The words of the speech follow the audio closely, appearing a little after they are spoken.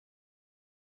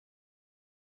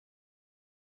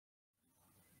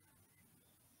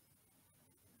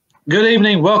Good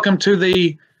evening. Welcome to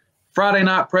the Friday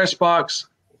Night Pressbox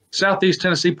Southeast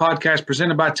Tennessee podcast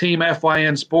presented by Team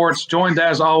FYN Sports. Joined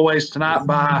as always tonight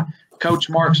by Coach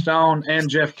Mark Stone and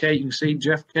Jeff Cate. You can see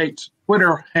Jeff Cate's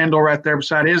Twitter handle right there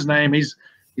beside his name. He's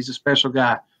a special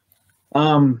guy.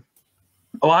 A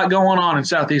lot going on in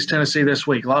Southeast Tennessee this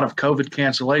week. A lot of COVID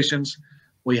cancellations.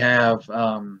 We have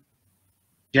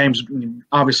games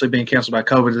obviously being canceled by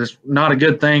COVID. It's not a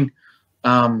good thing.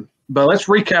 But let's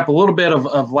recap a little bit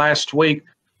of last week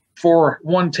for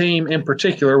one team in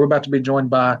particular. We're about to be joined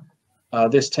by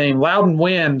this team. Loudon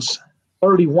wins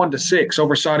 31-6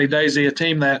 over Soddy Daisy, a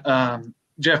team that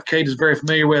Jeff Cate is very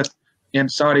familiar with in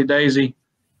Soddy Daisy.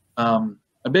 A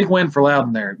big win for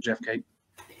Loudon there, Jeff Cate.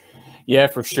 Yeah,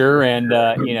 for sure. And,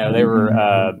 they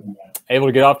were able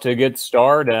to get off to a good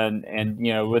start. And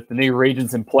with the new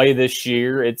regions in play this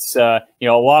year, it's, a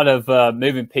lot of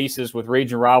moving pieces with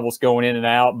region rivals going in and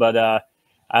out. But,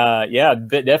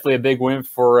 definitely a big win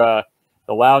for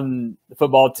the Loudon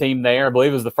football team there. I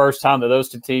believe it was the first time that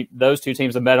those two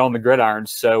teams have met on the gridiron.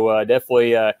 So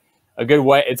definitely a good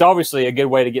way. It's obviously a good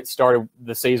way to get started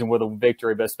the season with a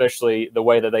victory, but especially the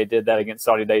way that they did that against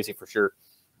Soddy Daisy for sure.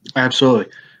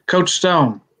 Absolutely. Coach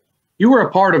Stone, you were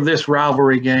a part of this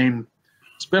rivalry game.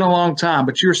 It's been a long time,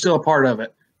 but you're still a part of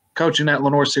it. Coaching at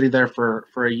Lenoir City there for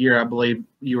a year, I believe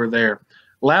you were there.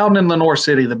 Loudon and Lenoir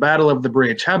City, the Battle of the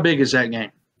Bridge. How big is that game?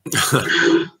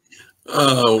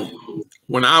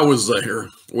 When I was there,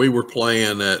 we were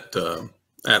playing at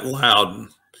Loudon,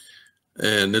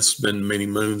 and it's been many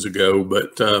moons ago.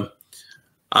 But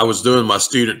I was doing my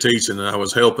student teaching, and I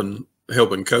was helping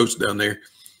coach down there,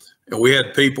 and we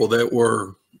had people that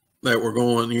were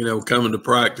going, coming to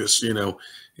practice.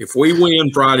 If we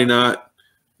win Friday night,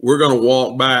 we're going to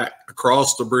walk back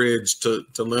across the bridge to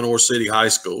Lenoir City High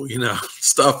School,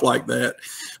 stuff like that.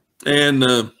 And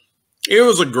it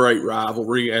was a great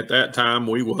rivalry. At that time,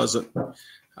 we wasn't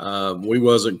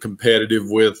competitive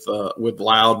with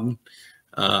Loudon.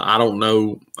 I don't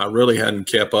know. I really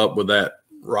hadn't kept up with that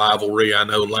rivalry. I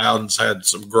know Loudon's had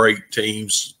some great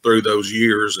teams through those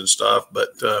years and stuff, but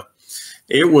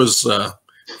it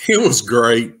was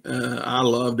great. I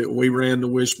loved it. We ran the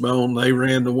wishbone, they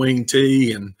ran the wing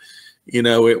tee, and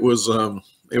it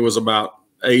was about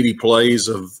 80 plays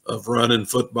of running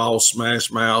football,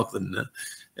 smash mouth, and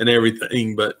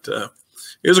everything. But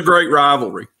it was a great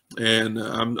rivalry, and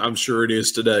I'm sure it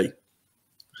is today.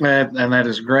 And that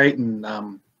is great, and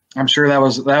I'm sure that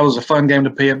was a fun game to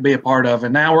be a part of.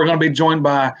 And now we're going to be joined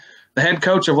by the head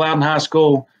coach of Loudon High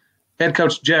School, head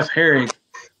coach Jeff Harig.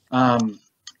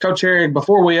 Coach Harig,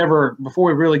 before we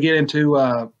really get into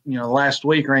last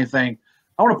week or anything,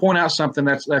 I want to point out something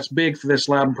that's big for this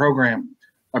Loudon program.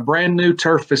 A brand new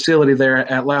turf facility there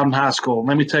at Loudon High School.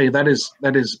 Let me tell you, that is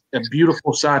a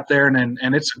beautiful site there,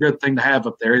 and it's a good thing to have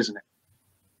up there, isn't it?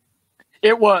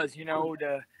 It was,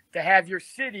 to have your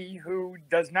city, who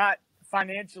does not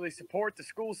financially support the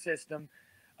school system,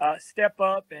 step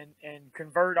up and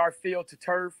convert our field to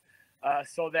turf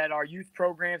so that our youth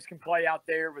programs can play out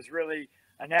there was really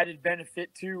an added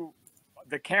benefit to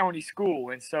the county school.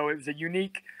 And so it was a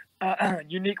unique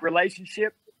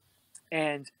relationship,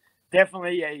 and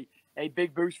definitely a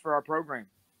big boost for our program.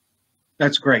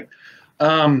 That's great.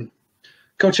 Coach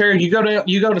Harig,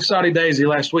 you go to Soddy Daisy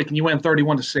last week and you win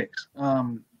 31-6.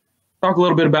 Talk a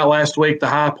little bit about last week, the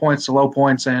high points, the low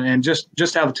points, and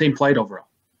just how the team played overall.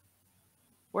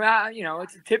 Well,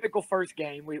 it's a typical first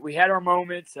game. We had our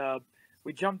moments.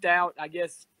 We jumped out, I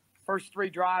guess. First three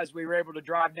drives, we were able to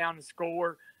drive down and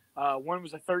score. One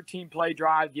was a 13-play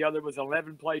drive. The other was an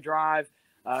 11-play drive.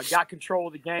 Got control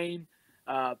of the game.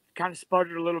 Kind of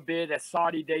sputtered a little bit as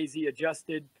Soddy Daisy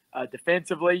adjusted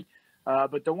defensively.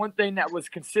 But the one thing that was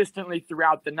consistently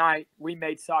throughout the night, we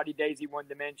made Soddy Daisy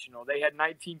one-dimensional. They had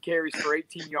 19 carries for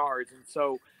 18 yards. And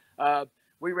so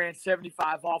we ran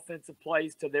 75 offensive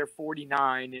plays to their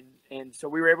 49. And so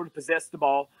we were able to possess the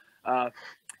ball.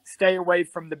 Stay away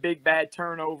from the big bad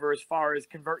turnover as far as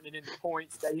converting it into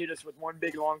points. They hit us with one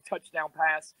big long touchdown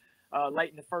pass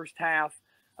late in the first half,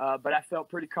 but I felt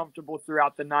pretty comfortable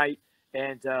throughout the night,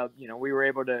 and we were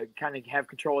able to kind of have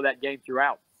control of that game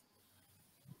throughout.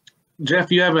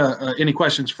 Jeff, you have any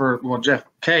questions for Jeff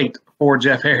Cate or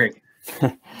Jeff Harig?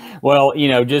 Well,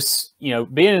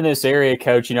 being in this area,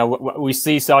 Coach, we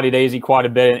see Soddy Daisy quite a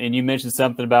bit, and you mentioned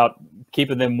something about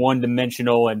keeping them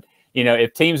one-dimensional, and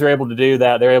if teams are able to do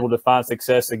that, they're able to find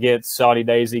success against Soddy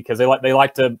Daisy because they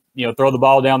like to throw the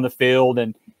ball down the field,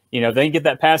 and if they can get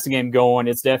that passing game going,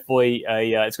 it's definitely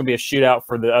it's going to be a shootout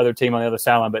for the other team on the other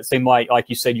sideline. But it seemed like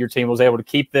you said, your team was able to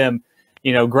keep them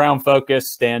ground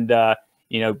focused and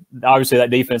obviously that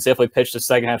defense definitely pitched the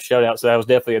second half shutout. So that was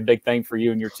definitely a big thing for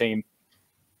you and your team.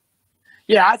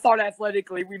 Yeah, I thought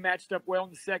athletically we matched up well in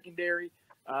the secondary.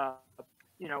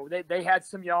 They had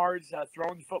some yards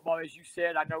throwing the football, as you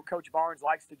said. I know Coach Barnes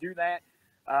likes to do that,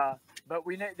 but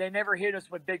they never hit us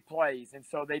with big plays, and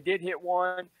so they did hit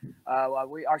one.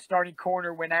 Our starting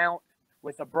corner went out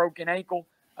with a broken ankle.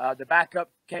 The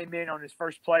backup came in on his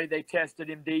first play. They tested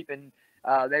him deep, and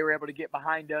they were able to get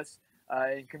behind us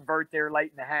and convert there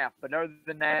late in the half. But other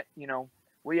than that,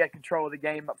 we had control of the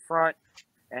game up front,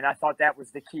 and I thought that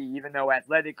was the key. Even though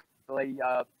athletically,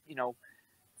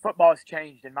 football has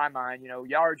changed in my mind.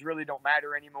 Yards really don't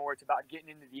matter anymore. It's about getting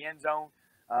into the end zone.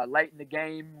 Late in the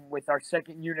game, with our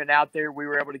second unit out there, we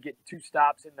were able to get 2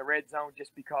 stops in the red zone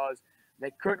just because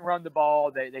they couldn't run the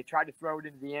ball. They tried to throw it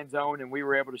into the end zone, and we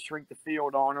were able to shrink the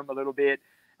field on them a little bit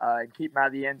and keep them out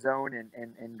of the end zone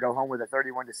and go home with a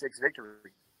 31-6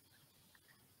 victory.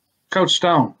 Coach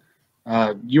Stone,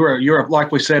 you were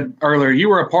like we said earlier, you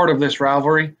were a part of this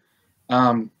rivalry.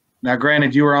 Now,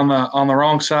 granted, you were on the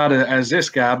wrong side as this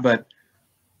guy, but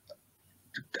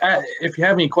if you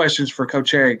have any questions for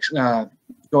Coach Harig,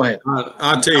 go ahead.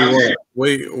 I'll tell you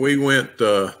what,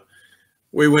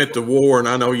 we went to war, and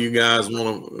I know you guys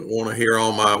want to hear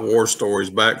all my war stories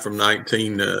back from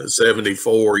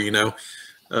 1974.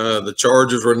 The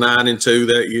Chargers were 9-2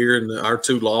 that year, and our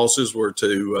 2 losses were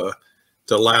to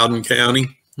Loudon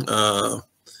County,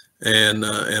 and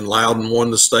Loudon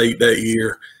won the state that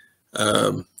year.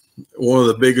 One of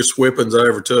the biggest whippings I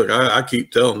ever took. I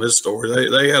keep telling this story.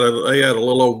 They had a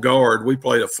little old guard. We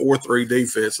played a 4-3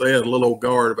 defense. They had a little old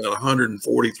guard about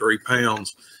 143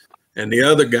 pounds, and the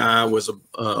other guy was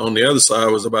on the other side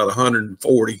was about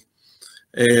 140.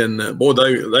 And boy,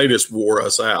 they just wore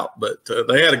us out. But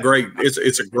they had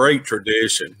it's a great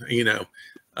tradition.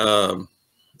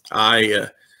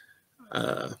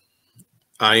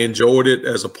 I enjoyed it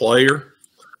as a player.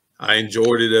 I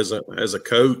enjoyed it as a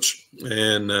coach,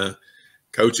 and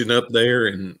coaching up there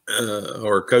and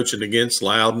or coaching against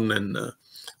Loudon. And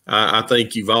I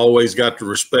think you've always got to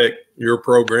respect your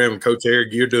program. And Coach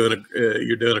Harig, you're doing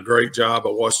a great job.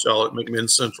 I watched y'all at McMinn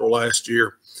Central last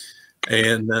year,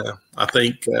 and I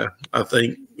think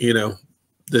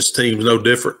this team's no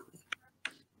different.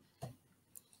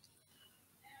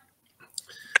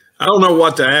 I don't know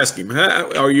what to ask him.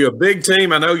 Are you a big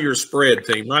team? I know you're a spread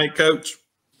team, right, Coach?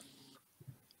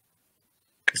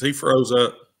 Is he froze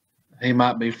up? He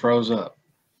might be froze up.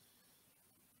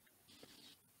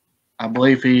 I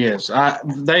believe he is.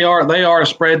 They are a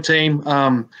spread team.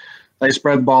 They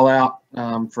spread the ball out.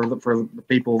 For the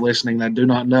people listening that do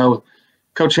not know,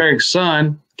 Coach Harig's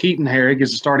son, Keaton Harig,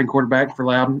 is the starting quarterback for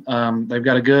Loudon. They've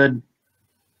got a good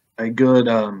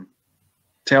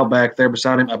tailback there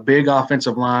beside him. A big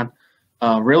offensive line.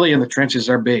 Really in the trenches,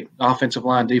 they're big. Offensive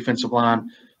line, defensive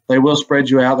line. They will spread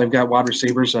you out. They've got wide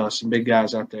receivers, some big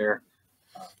guys out there.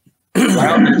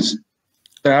 Loudon is,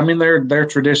 they're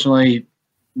traditionally,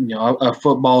 a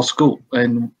football school,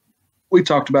 and we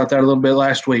talked about that a little bit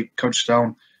last week, Coach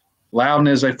Stone. Loudon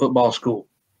is a football school.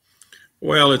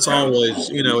 Well, it's always,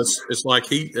 it's like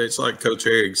Coach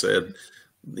Harig said.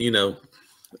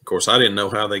 Of course, I didn't know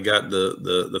how they got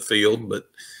the field, but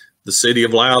the city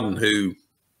of Loudon, who,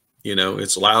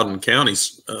 it's Loudon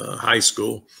County's high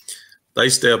school. They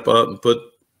step up and put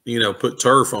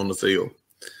turf on the field,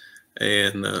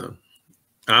 and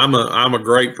I'm a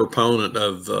great proponent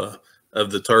of the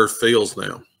turf fields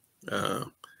now.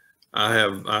 I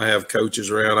have coaches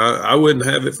around. I wouldn't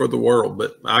have it for the world,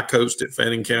 but I coached at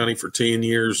Fannin County for 10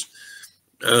 years.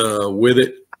 With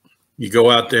it, you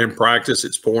go out there and practice.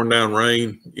 It's pouring down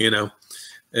rain,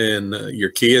 and your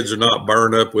kids are not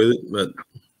burned up with it. But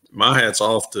my hat's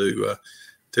off to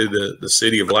the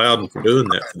city of Loudon for doing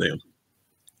that for them.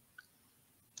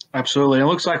 Absolutely. It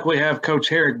looks like we have Coach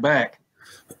Harig back.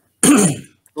 A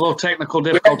little technical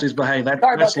difficulties, but hey,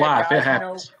 that's life. It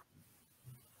happens.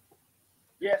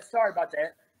 Yeah, sorry about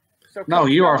that. So, no,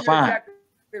 you are fine.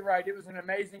 Exactly right. It was an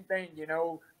amazing thing, It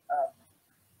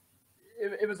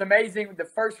was amazing. The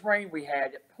first rain we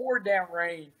had, it poured down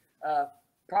rain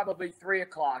probably 3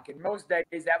 o'clock. And most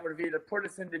days that would have either put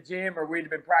us in the gym or we'd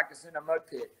have been practicing a mud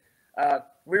pit.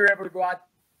 We were able to go out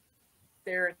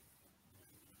there and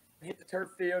hit the turf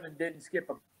field and didn't skip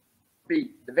a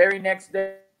beat. The very next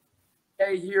day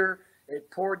here,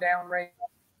 it poured down rain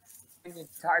the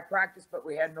entire practice, but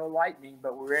we had no lightning,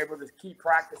 but we were able to keep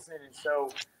practicing. And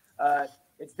so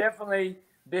it's definitely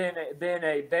been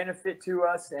a benefit to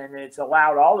us, and it's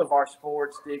allowed all of our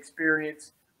sports to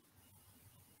experience.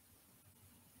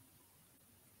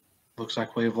 Looks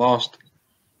like we've lost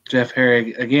Jeff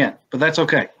Harig again, but that's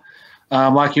okay.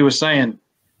 Like you were saying,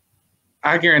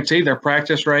 I guarantee their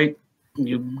practice rate,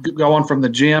 you going from the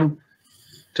gym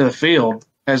to the field,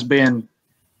 has been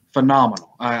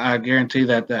phenomenal. I guarantee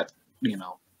that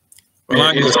well,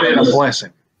 it's been a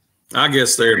blessing. I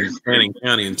guess there in Fanning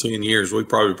County in 10 years, we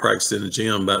probably practiced in the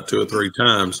gym about 2 or 3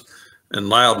 times. And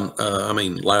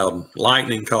Lightning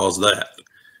caused that.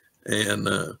 And,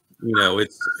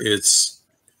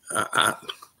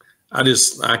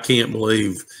 I can't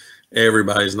believe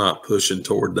everybody's not pushing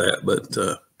toward that. But,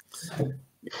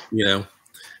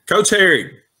 Coach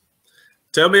Harig,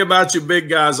 tell me about your big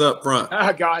guys up front.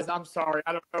 Guys, I'm sorry.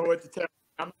 I don't know what to tell you.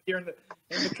 I'm here in the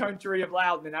country of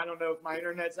Loudon, and I don't know if my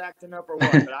internet's acting up or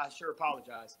what, but I sure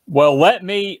apologize. Well, let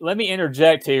me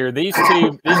interject here. These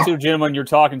two gentlemen you're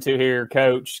talking to here,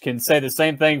 Coach, can say the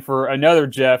same thing for another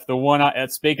Jeff, the one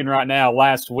that's speaking right now.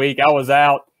 Last week, I was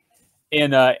out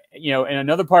in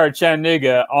another part of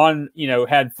Chattanooga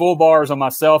had full bars on my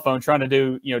cell phone trying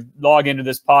to log into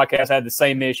this podcast. I had the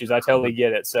same issues. I totally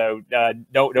get it. So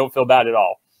don't feel bad at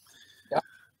all.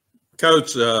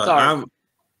 Coach,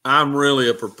 I'm really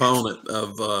a proponent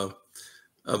of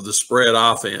the spread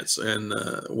offense, and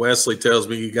Wesley tells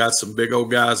me you got some big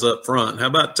old guys up front. How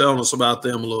about telling us about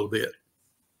them a little bit?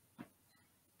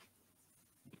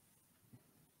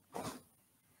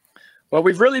 Well,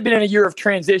 we've really been in a year of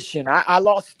transition. I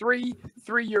lost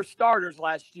three-year starters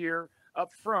last year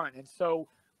up front, and so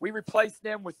we replaced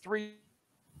them with 3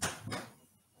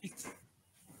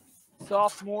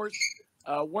 sophomores.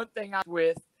 One thing at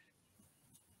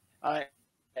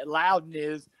Loudon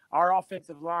is our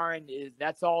offensive line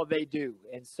that's all they do.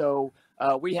 And so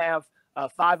we have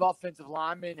 5 offensive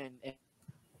linemen and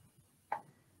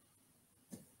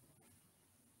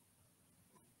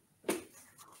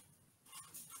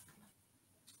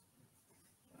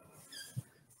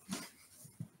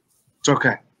It's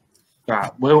okay. All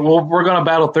right. We're going to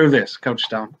battle through this, Coach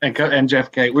Stone and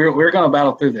Jeff Kate. We're going to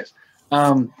battle through this.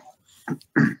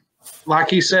 Like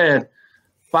he said,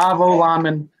 5 O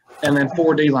linemen and then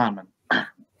 4 D linemen.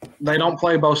 They don't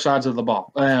play both sides of the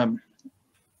ball.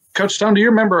 Coach Stone, do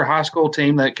you remember a high school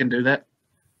team that can do that?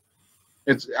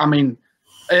 It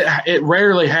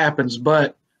rarely happens,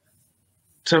 but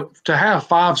to have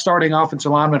 5 starting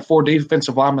offensive linemen, 4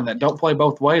 defensive linemen that don't play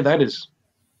both ways,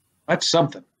 that's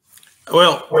something.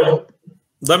 Well,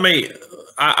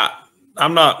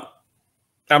 I'm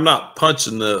not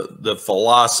punching the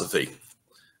philosophy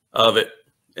of it,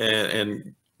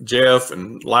 and Jeff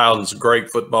and Loudon's a great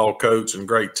football coach and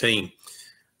great team.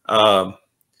 I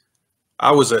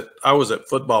was at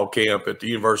football camp at the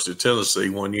University of Tennessee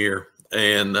one year,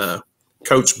 and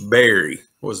Coach Barry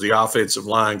was the offensive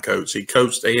line coach. He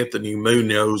coached Anthony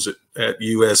Munoz at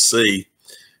USC,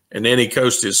 and then he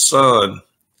coached his son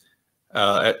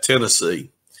at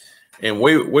Tennessee. And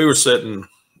we were sitting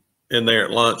in there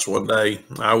at lunch one day.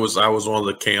 I was one of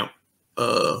the camp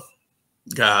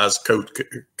guys,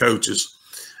 coaches,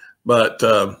 but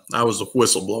I was a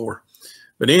whistleblower.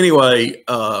 But anyway,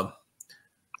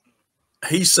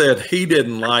 he said he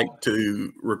didn't like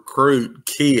to recruit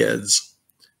kids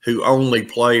who only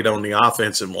played on the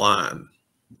offensive line.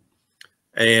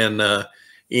 And,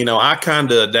 I kind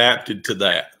of adapted to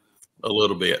that a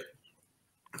little bit.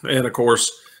 And, of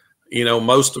course,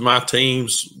 most of my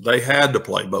teams, they had to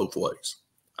play both ways.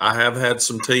 I have had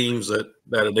some teams that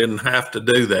didn't have to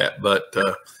do that. But,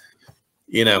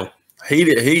 he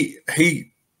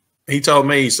told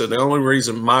me, he said, the only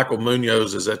reason Michael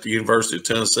Munoz is at the University of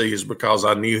Tennessee is because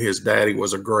I knew his daddy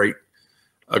was a great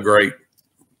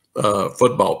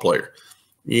football player.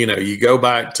 You go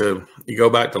back to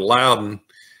Loudon,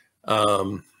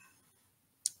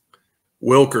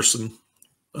 Wilkerson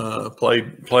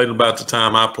played about the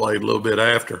time I played, a little bit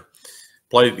after.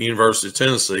 Played at the University of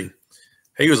Tennessee.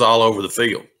 He was all over the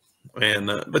field, and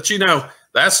but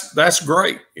that's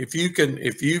great if you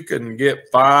can get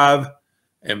 5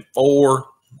 and 4,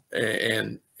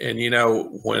 and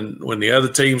when the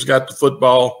other team's got the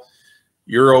football,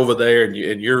 you're over there and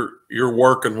you're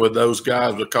working with those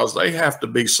guys because they have to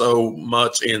be so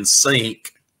much in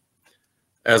sync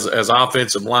as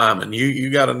offensive linemen.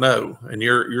 You got to know, and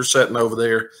you're sitting over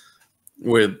there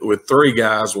with 3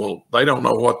 guys. Well, they don't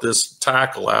know what this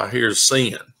tackle out here is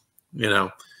seeing,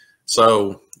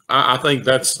 So I think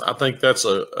that's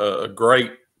a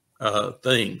great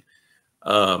thing.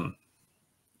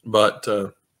 But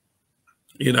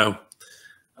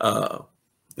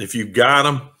if you've got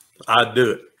them, I'd do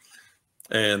it.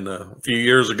 And a few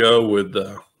years ago with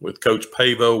Coach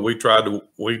Pavo, we tried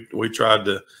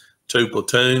to 2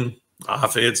 platoon,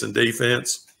 offense and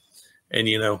defense, and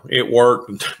it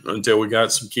worked until we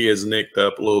got some kids nicked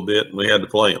up a little bit, and we had to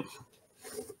play them.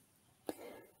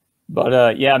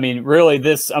 But yeah, I mean, really,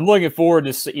 I'm looking forward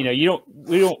to.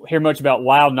 We don't hear much about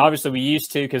Loudon. Obviously, we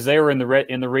used to because they were in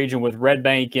the region with Red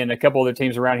Bank and a couple other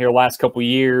teams around here the last couple of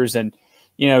years, and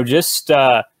just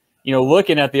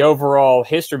looking at the overall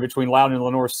history between Loudon and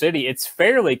Lenoir City, it's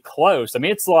fairly close. I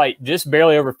mean, it's like just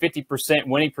barely over 50%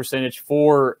 winning percentage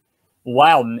for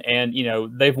Loudon, and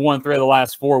they've won 3 of the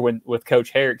last 4 with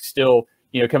Coach Harig still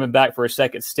coming back for a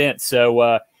second stint.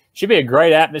 So should be a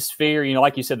great atmosphere.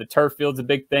 Like you said, the turf field's a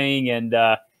big thing, and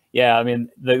yeah, I mean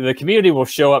the community will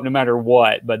show up no matter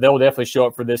what, but they'll definitely show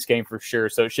up for this game for sure.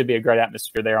 So it should be a great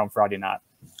atmosphere there on Friday night.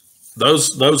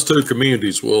 Those 2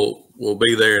 communities will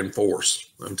be there in force.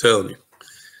 I'm telling you,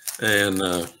 and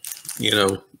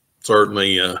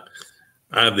certainly I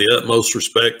have the utmost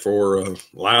respect for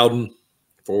Loudon,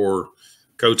 for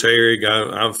Coach Harig.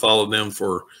 I've followed them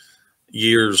for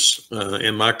years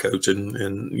in my coaching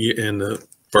and in the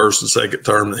first and second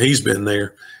term that he's been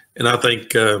there, and I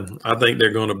think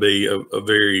they're going to be a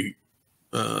very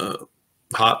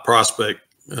hot prospect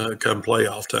come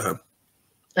playoff time.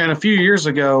 And a few years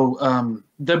ago,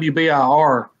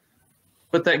 WBIR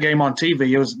put that game on TV.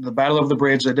 It was the Battle of the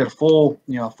Bridge. They did a full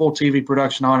TV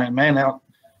production on it. Man,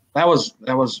 that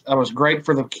was great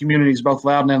for the communities, both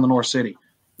Loudon and Lenoir City.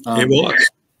 It was,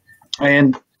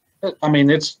 and I mean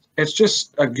it's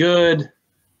just a good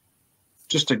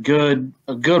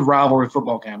rivalry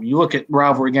football game. You look at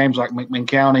rivalry games like McMinn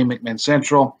County, McMinn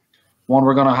Central. One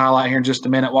we're going to highlight here in just a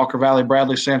minute: Walker Valley,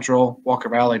 Bradley Central, Walker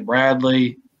Valley,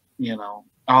 Bradley.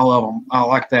 All of them. I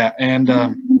like that. And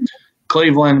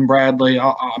Cleveland, Bradley.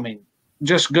 I mean,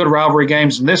 just good rivalry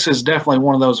games. And this is definitely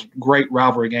one of those great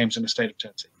rivalry games in the state of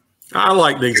Tennessee. I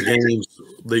like these games,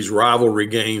 these rivalry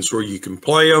games where you can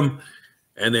play them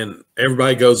and then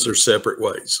everybody goes their separate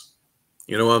ways.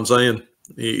 You know what I'm saying?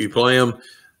 You play them,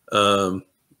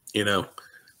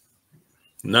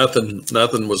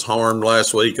 nothing was harmed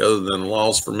last week other than a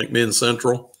loss for McMinn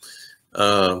Central.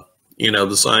 The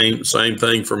same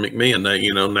thing for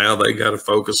McMinn. Now they got to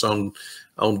focus on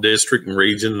district and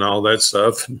region and all that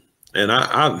stuff. And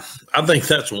I think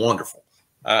that's wonderful.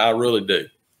 I really do.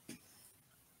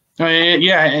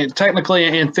 Yeah, technically,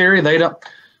 in theory,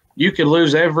 you could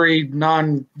lose every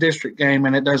non-district game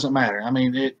and it doesn't matter. I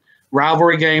mean,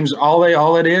 rivalry games, all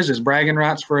it is bragging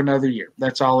rights for another year.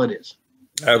 That's all it is.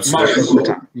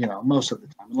 Absolutely. Most of the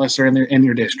time, unless they're in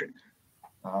your district.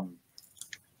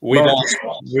 We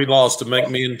lost to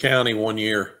McMinn County one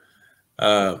year.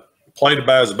 Played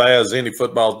about as bad as any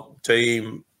football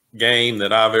team game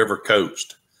that I've ever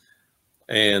coached.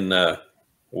 And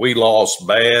we lost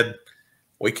bad.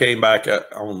 We came back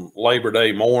on Labor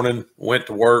Day morning, went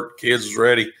to work, kids was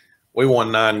ready. We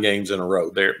won 9 games in a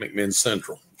row there at McMinn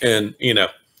Central. And,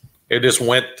 it just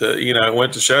went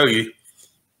to show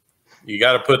you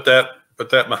got to put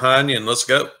that behind you and let's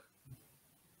go.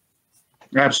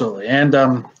 Absolutely. And,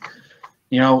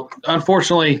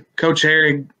 unfortunately, Coach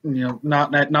Harig,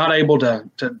 not able to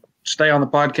stay on the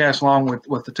podcast long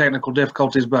with the technical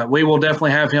difficulties, but we will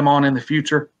definitely have him on in the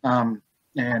future.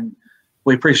 And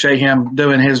we appreciate him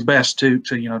doing his best to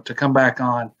come back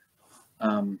on.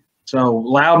 So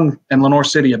Loudon and Lenoir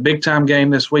City, a big-time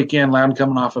game this weekend. Loudon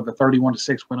coming off of a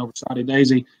 31-6 win over Saudi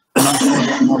Daisy. I'm not sure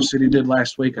what Lenoir City did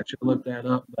last week. I should have looked that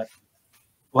up. But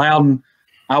Loudon,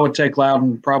 I would take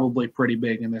Loudon probably pretty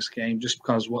big in this game just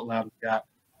because of what Loudon got.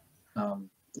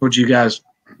 Would you guys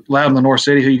 – Loudon, Lenoir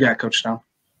City, who you got, Coach Stone?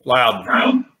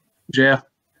 Loudon. Jeff?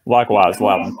 Likewise,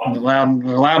 Loudon.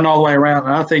 Loudon all the way around.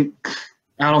 And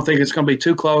I don't think it's going to be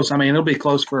too close. I mean, it'll be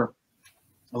close for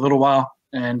a little while.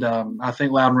 And I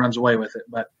think Loudon runs away with it.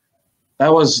 But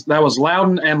that was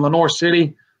Loudon and Lenoir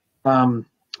City. We're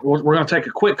going to take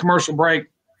a quick commercial break.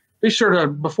 Be sure to,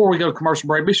 before we go to commercial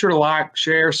break, be sure to like,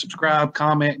 share, subscribe,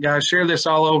 comment, guys. Share this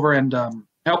all over and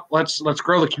help. Let's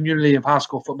grow the community of high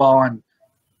school football and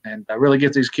really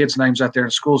get these kids' names out there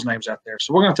and schools' names out there.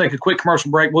 So we're going to take a quick commercial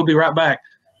break. We'll be right back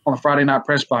on the Friday Night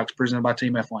Press Box presented by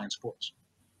Team FYN Sports.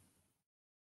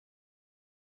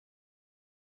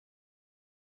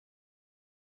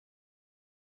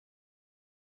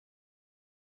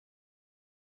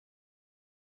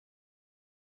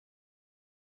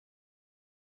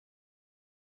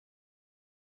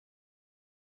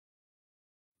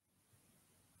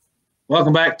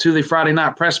 Welcome back to the Friday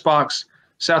Night Press Box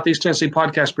Southeast Tennessee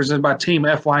podcast presented by Team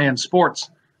FYN Sports.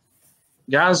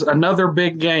 Guys, another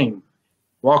big game.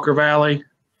 Walker Valley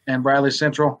and Bradley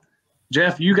Central.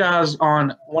 Jeff, you guys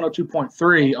on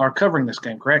 102.3 are covering this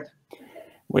game, correct?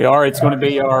 We are. It's going to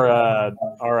be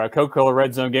our Coca-Cola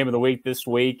Red Zone game of the week this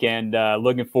week, and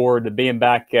looking forward to being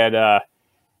back at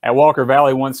at Walker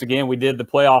Valley, once again, we did the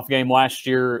playoff game last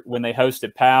year when they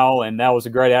hosted Powell, and that was a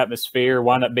great atmosphere.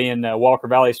 Wound up being Walker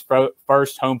Valley's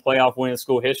first home playoff win in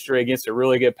school history against a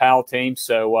really good Powell team.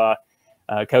 So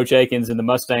Coach Akins and the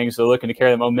Mustangs are looking to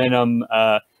carry the momentum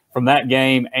from that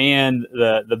game and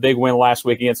the big win last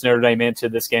week against Notre Dame into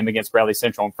this game against Bradley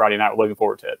Central on Friday night. We're looking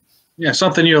forward to it. Yeah,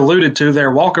 something you alluded to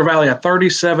there. Walker Valley, a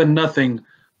 37-0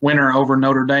 winner over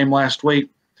Notre Dame last week.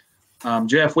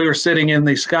 Jeff, we were sitting in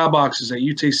the skyboxes at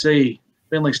UTC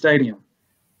Finley Stadium,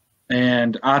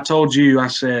 and I told you, I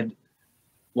said,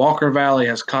 Walker Valley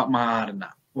has caught my eye tonight.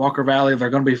 Walker Valley,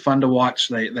 they're going to be fun to watch.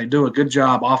 They do a good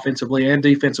job offensively and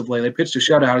defensively. They pitched a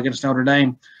shutout against Notre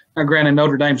Dame. Now, granted,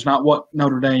 Notre Dame's not what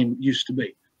Notre Dame used to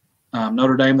be.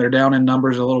 Notre Dame, they're down in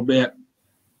numbers a little bit,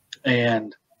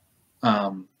 and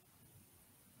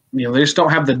they just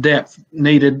don't have the depth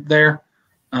needed there.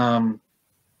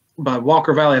 But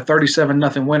Walker Valley, a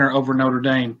 37-0 winner over Notre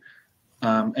Dame.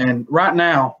 And right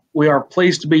now, we are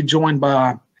pleased to be joined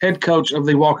by head coach of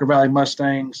the Walker Valley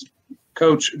Mustangs,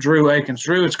 Coach Drew Akins.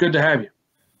 Drew, it's good to have you.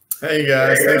 Hey,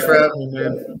 guys. Thanks for having me,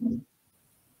 man.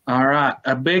 All right.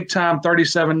 A big-time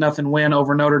 37-0 win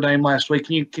over Notre Dame last week.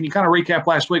 Can you kind of recap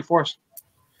last week for us?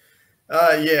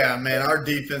 Yeah, man, our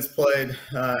defense played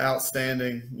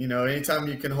outstanding. Anytime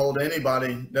you can hold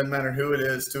anybody, doesn't matter who it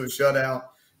is, to a shutout,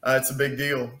 it's a big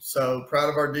deal. So proud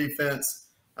of our defense.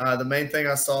 The main thing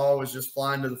I saw was just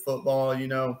flying to the football.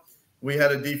 We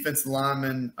had a defensive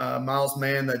lineman, Miles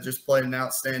Mann, that just played an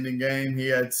outstanding game. He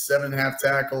had 7.5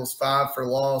 tackles, 5 for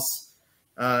loss,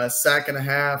 sack and a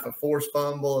half, a forced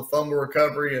fumble, a fumble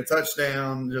recovery, a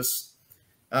touchdown. Just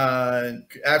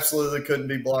absolutely couldn't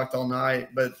be blocked all night.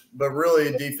 But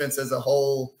really, defense as a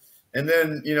whole. And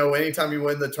then anytime you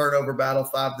win the turnover battle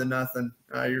 5-0,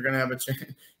 you're gonna have a chance.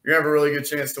 You're gonna have a really good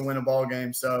chance to win a ball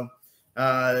game. So,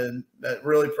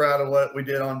 really proud of what we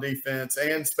did on defense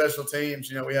and special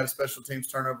teams. We had a special teams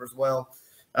turnover as well.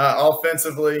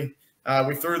 Offensively,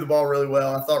 we threw the ball really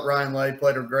well. I thought Ryan Lay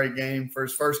played a great game for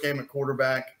his first game at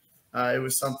quarterback. It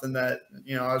was something that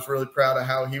I was really proud of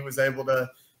how he was able to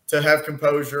have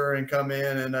composure and come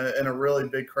in a really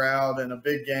big crowd and a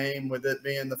big game, with it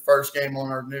being the first game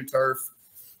on our new turf,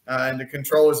 and to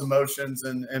control his emotions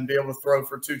and be able to throw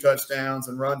for 2 touchdowns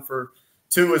and run for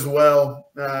 2 as well.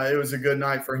 It was a good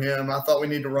night for him. I thought we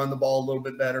need to run the ball a little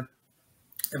bit better.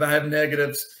 If I have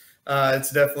negatives,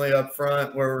 it's definitely up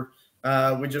front where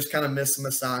we just kind of missed some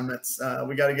assignments.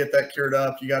 We got to get that cured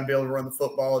up. You got to be able to run the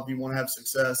football if you want to have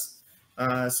success.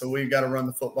 So we've got to run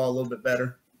the football a little bit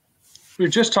better. We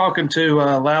were just talking to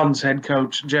Loudon's head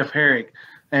coach, Jeff Harig,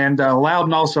 and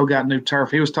Loudon also got new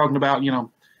turf. He was talking about,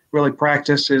 really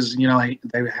practices, they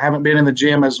haven't been in the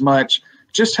gym as much.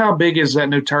 Just how big is that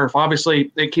new turf?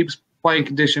 Obviously, it keeps playing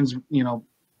conditions,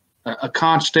 a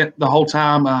constant the whole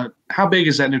time. How big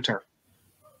is that new turf?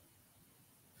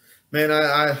 Man,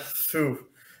 I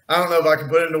don't know if I can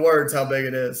put into words how big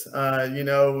it is.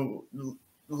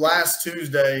 Last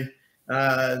Tuesday,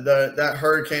 that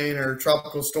hurricane or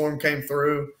tropical storm came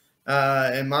through,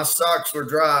 and my socks were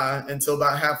dry until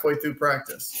about halfway through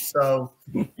practice. So,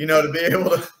 to be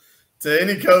able to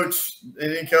any coach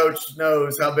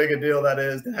knows how big a deal that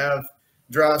is to have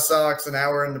dry socks an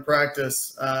hour into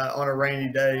practice on a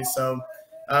rainy day. So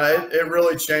it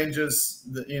really changes,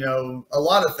 a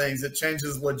lot of things. It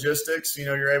changes logistics.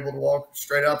 You're able to walk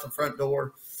straight out the front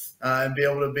door and be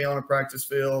able to be on a practice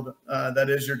field that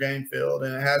is your game field,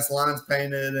 and it has lines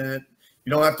painted, and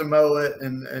you don't have to mow it,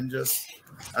 and just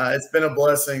it's been a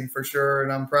blessing for sure.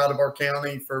 And I'm proud of our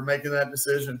county for making that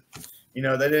decision. They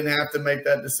didn't have to make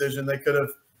that decision. They could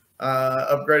have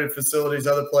upgraded facilities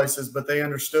other places, but they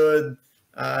understood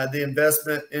the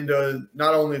investment into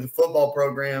not only the football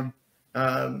program,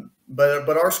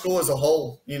 but our school as a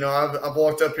whole. I've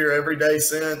walked up here every day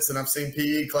since, and I've seen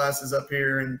PE classes up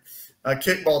here and a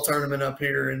kickball tournament up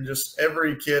here, and just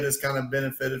every kid has kind of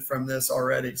benefited from this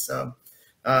already. So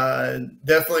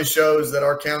definitely shows that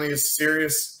our county is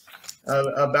serious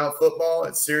about football.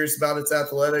 It's serious about its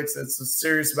athletics. It's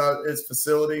serious about its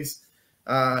facilities,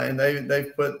 and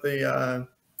they've put their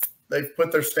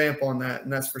stamp on that,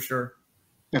 and that's for sure.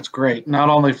 That's great. Not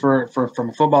only from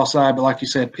a football side, but like you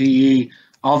said, PE,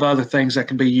 all the other things that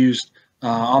can be used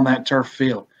on that turf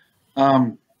field.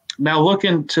 Now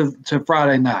looking to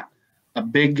Friday night, a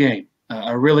big game,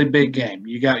 a really big game.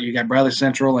 You got Bradley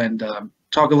Central, and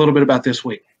talk a little bit about this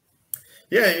week.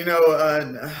 Yeah,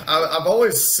 I've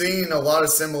always seen a lot of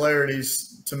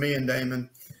similarities to me and Damon.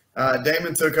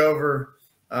 Damon took over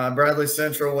Bradley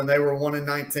Central when they were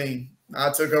 1-19.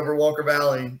 I took over Walker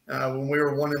Valley when we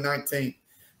were 1-19.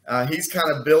 He's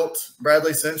kind of built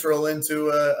Bradley Central into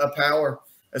a power,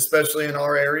 especially in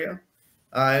our area.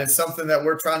 And it's something that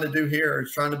we're trying to do here.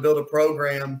 It's trying to build a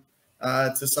program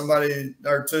to somebody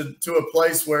or to a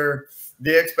place where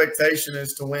the expectation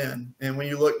is to win. And when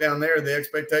you look down there, the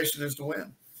expectation is to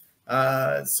win.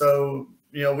 So,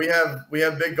 you know, we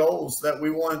have big goals that we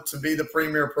want to be the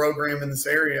premier program in this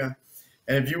area.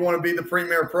 And if you want to be the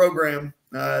premier program,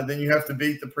 then you have to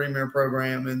beat the premier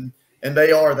program, and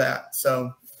they are that.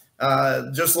 So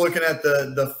just looking at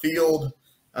the field,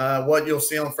 what you'll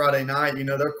see on Friday night, you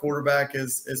know, their quarterback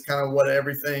is kind of what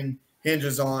everything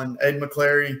hinges on. Aiden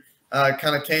McClary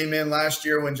kind of came in last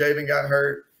year when Javen got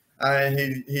hurt.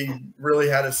 He really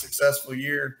had a successful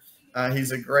year.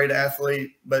 He's a great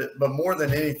athlete, but more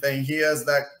than anything, he has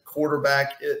that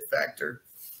quarterback it factor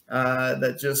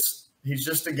he's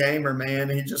just a gamer, man.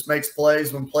 He just makes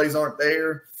plays when plays aren't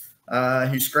there.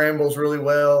 He scrambles really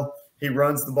well. He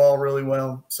runs the ball really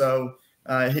well. So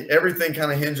everything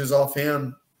kind of hinges off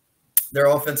him. Their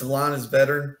offensive line is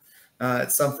veteran.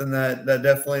 It's something that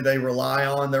definitely they rely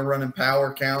on. They're running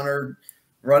power counter,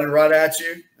 running right at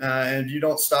you. And if you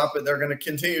don't stop it, they're going to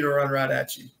continue to run right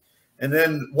at you. And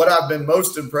then what I've been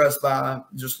most impressed by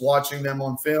just watching them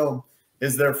on film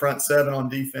is their front seven on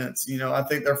defense. You know, I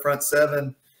think their front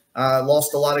seven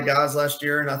lost a lot of guys last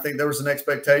year, and I think there was an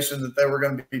expectation that they were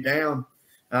going to be down.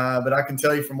 But I can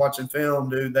tell you from watching film,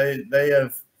 dude, they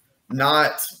have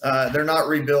not they're not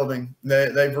rebuilding.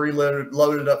 They've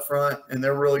reloaded up front, and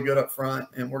they're really good up front.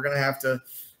 And we're going to have to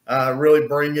really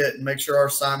bring it and make sure our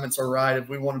assignments are right if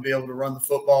we want to be able to run the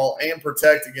football and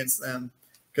protect against them.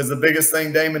 Because the biggest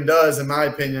thing Damon does, in my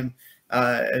opinion,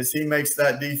 is he makes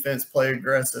that defense play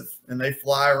aggressive, and they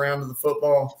fly around to the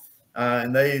football.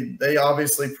 And they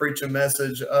obviously preach a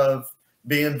message of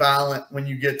being violent when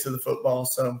you get to the football.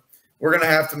 So we're going to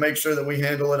have to make sure that we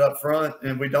handle it up front.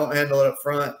 And if we don't handle it up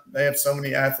front, they have so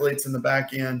many athletes in the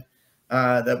back end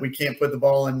that we can't put the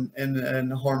ball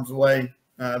in harm's way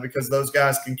because those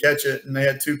guys can catch it. And they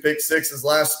had 2 pick sixes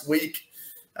last week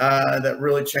that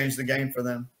really changed the game for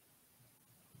them.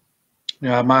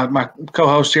 Yeah, my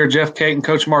co-host here, Jeff Cate and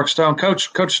Coach Mark Stone.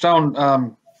 Coach Stone,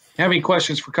 have any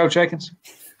questions for Coach Akins?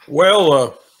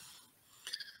 Well,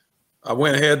 I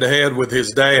went head-to-head with his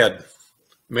dad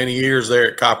many years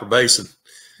there at Copper Basin.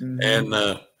 Mm-hmm.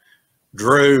 And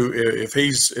Drew, if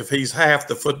he's half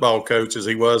the football coach as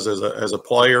he was as a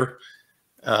player,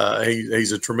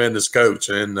 he's a tremendous coach.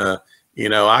 And, you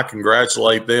know, I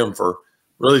congratulate them for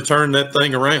really turning that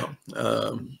thing around.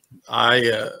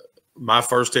 My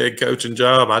first head coaching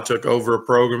job, I took over a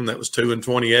program that was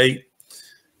 2-28.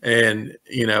 And,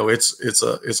 you know, it's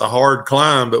a hard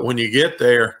climb, but when you get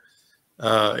there,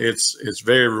 it's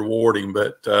very rewarding.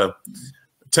 But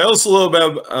tell us a little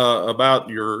bit about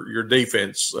your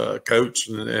defense, Coach,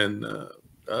 and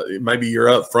maybe you're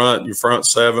up front, your front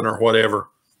seven or whatever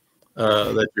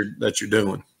that you're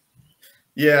doing.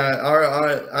 Yeah,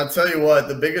 I tell you what,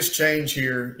 the biggest change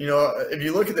here, you know, if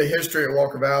you look at the history at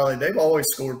Walker Valley, they've always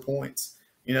scored points.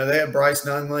 You know, they had Bryce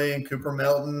Nunley and Cooper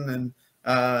Melton and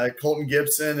Colton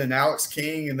Gibson and Alex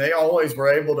King, and they always were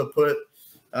able to put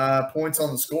points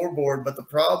on the scoreboard. But the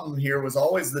problem here was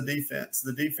always the defense.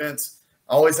 The defense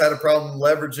always had a problem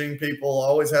leveraging people,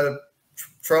 always had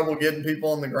trouble getting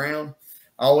people on the ground,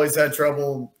 always had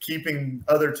trouble keeping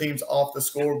other teams off the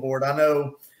scoreboard. I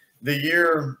know the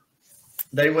year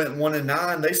they went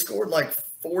 1-9, they scored like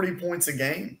 40 points a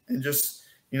game, and just,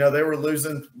 you know, they were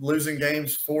losing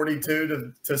games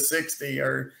 42 to 60,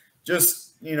 or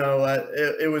just, you know,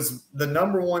 it was the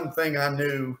number one thing I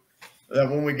knew that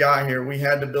when we got here, we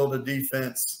had to build a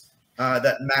defense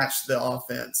that matched the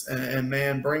offense. And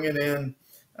man, bringing in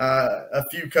a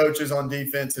few coaches on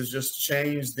defense has just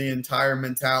changed the entire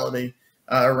mentality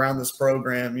around this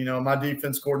program. You know, my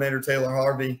defense coordinator, Taylor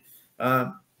Harvey,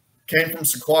 came from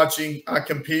Sequatchie. I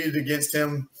competed against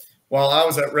him while I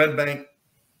was at Red Bank.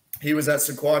 He was at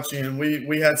Sequatchie, and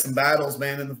we had some battles,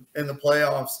 man, in the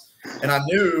playoffs. And I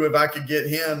knew if I could get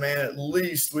him, man, at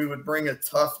least we would bring a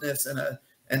toughness and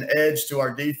an edge to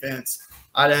our defense.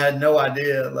 I had no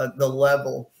idea the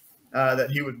level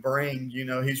that he would bring. You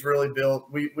know, he's really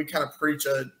built. We kind of preach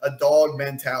a dog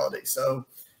mentality. So,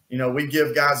 you know, we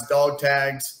give guys dog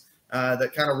tags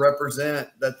that kind of represent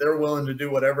that they're willing to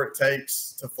do whatever it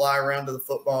takes to fly around to the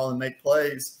football and make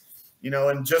plays. You know,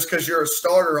 and just because you're a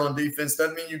starter on defense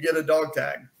doesn't mean you get a dog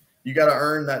tag. You got to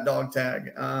earn that dog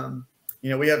tag. You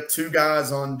know, we have 2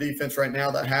 guys on defense right now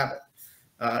that have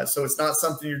it. So it's not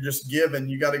something you're just given.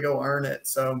 You got to go earn it.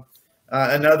 So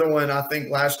another one, I think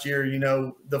last year, you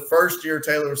know, the first year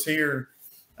Taylor was here,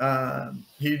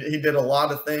 he did a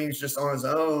lot of things just on his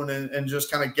own and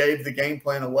just kind of gave the game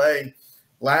plan away.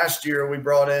 Last year, we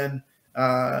brought in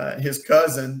his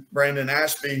cousin, Brandon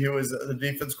Ashby, who was the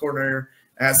defense coordinator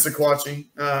at Sequatchie.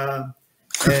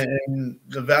 And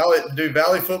the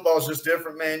Valley football is just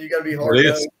different, man. You got to be hard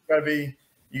nosed.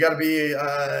 You got to be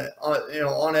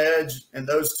on edge. And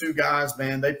those two guys,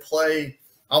 man, they play.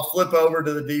 I'll flip over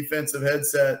to the defensive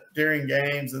headset during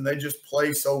games, and they just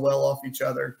play so well off each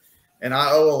other. And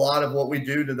I owe a lot of what we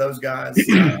do to those guys.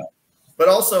 But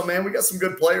also, man, we got some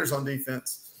good players on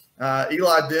defense.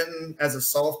 Eli Denton, as a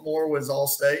sophomore, was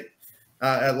All-State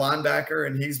at linebacker,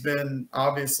 and he's been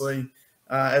obviously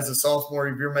as a sophomore.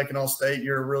 If you're making All-State,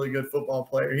 you're a really good football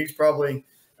player. He's probably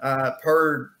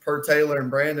per Taylor and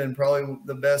Brandon, probably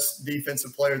the best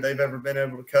defensive player they've ever been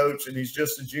able to coach, and he's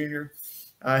just a junior.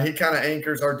 He kind of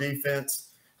anchors our defense.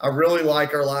 I really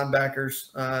like our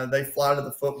linebackers. They fly to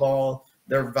the football.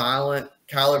 They're violent.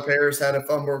 Kyler Paris had a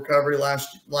fumble recovery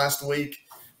last week.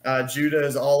 Judah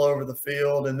is all over the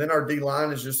field. And then our D-line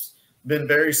has just been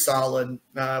very solid.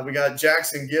 We got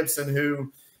Jackson Gibson,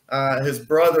 who his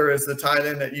brother is the tight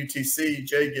end at UTC,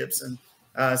 Jay Gibson.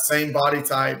 Same body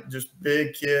type, just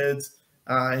big kids.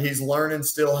 He's learning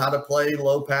still how to play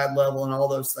low pad level and all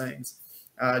those things.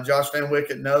 Josh Van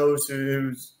Wickett knows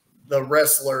who's the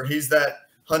wrestler. He's that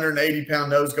 180-pound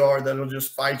nose guard that'll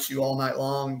just fight you all night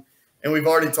long. And we've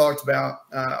already talked about,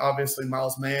 obviously,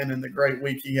 Miles Mann and the great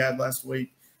week he had last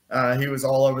week. He was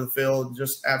all over the field,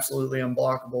 just absolutely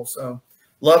unblockable. So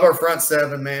love our front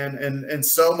seven, man. And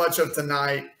so much of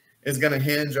tonight is going to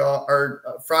hinge off – or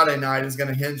Friday night is going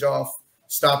to hinge off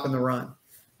stopping the run.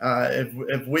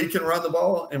 If we can run the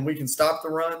ball and we can stop the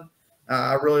run,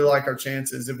 I really like our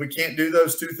chances. If we can't do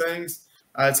those two things,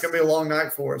 it's going to be a long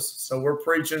night for us. So we're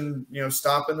preaching,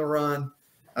 stopping the run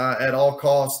at all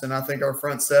costs, and I think our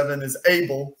front seven is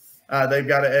able. They've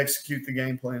got to execute the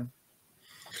game plan.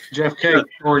 Jeff Kate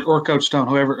or Coach Stone,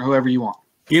 whoever you want.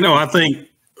 I think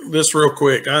this real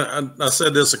quick. I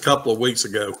said this a couple of weeks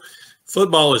ago.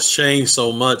 Football has changed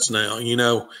so much now.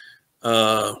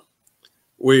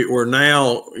 We're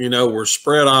now, we're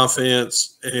spread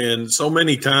offense, and so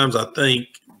many times I think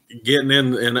getting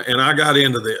in, and I got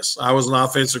into this. I was an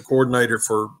offensive coordinator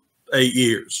for 8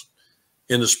 years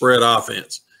in the spread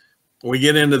offense. We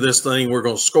get into this thing, we're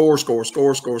going to score.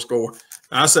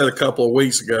 I said a couple of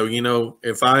weeks ago,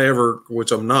 if I ever,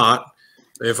 which I'm not,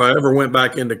 if I ever went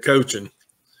back into coaching,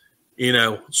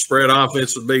 spread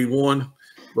offense would be one,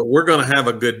 but we're going to have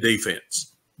a good defense.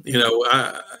 We're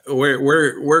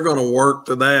going to work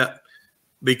to that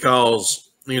because,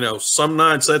 some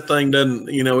nights that thing doesn't,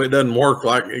 it doesn't work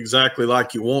exactly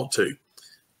like you want to.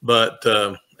 But,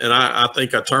 and I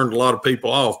think I turned a lot of people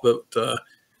off, but,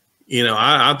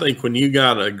 I think when you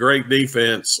got a great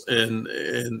defense and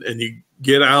you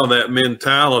get out of that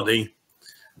mentality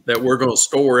that we're going to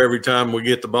score every time we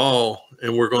get the ball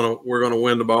and we're going to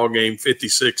win the ball game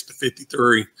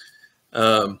 56-53.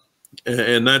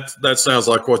 And that sounds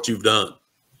like what you've done.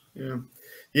 Yeah.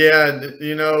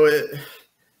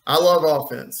 I love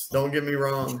offense. Don't get me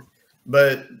wrong.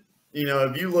 But,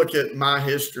 if you look at my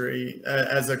history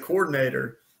as a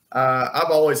coordinator,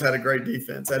 I've always had a great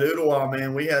defense. At Ottawa,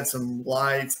 man, we had some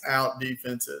lights out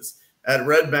defenses. At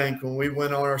Red Bank, when we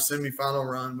went on our semifinal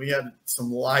run, we had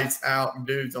some lights out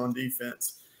dudes on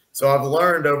defense. So I've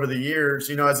learned over the years,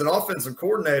 as an offensive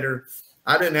coordinator,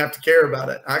 I didn't have to care about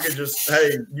it. I could just,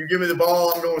 hey, you give me the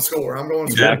ball, I'm going to score. I'm going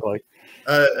to score.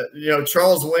 Exactly.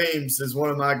 Charles Weems is one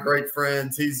of my great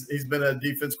friends. He's been a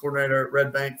defense coordinator at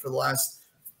Red Bank for the last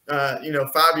 5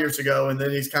 years ago, and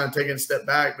then he's kind of taken a step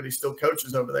back, but he still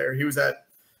coaches over there. He was at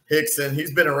Hickson.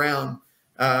 He's been around,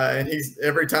 and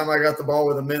every time I got the ball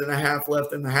with a minute and a half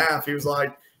left in the half, he was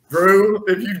like, Drew,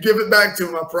 if you give it back to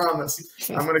him, I promise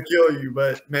I'm going to kill you.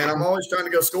 But, man, I'm always trying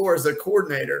to go score as a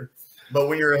coordinator. But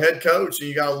when you're a head coach and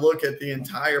you got to look at the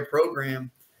entire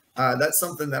program, that's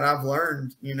something that I've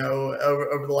learned,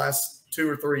 over the last 2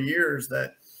 or 3 years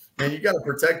that, man, you got to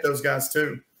protect those guys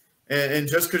too. And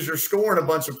just because you're scoring a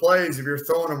bunch of plays, if you're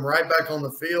throwing them right back on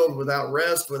the field without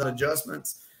rest, without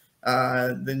adjustments,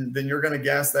 then you're going to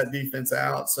gas that defense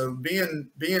out. So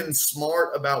being smart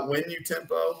about when you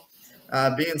tempo,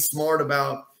 being smart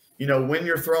about, when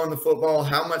you're throwing the football,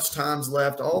 how much time's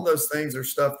left, all those things are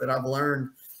stuff that I've learned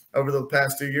over the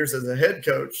past 2 years as a head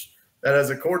coach that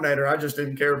as a coordinator, I just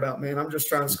didn't care about, man. I'm just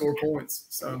trying to score points.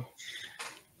 So.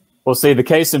 Well, see, the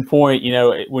case in point,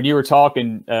 when you were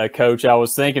talking, Coach, I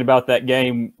was thinking about that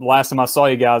game. Last time I saw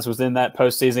you guys was in that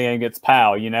postseason game against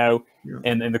Powell,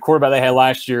 and the quarterback they had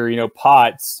last year,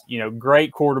 Potts,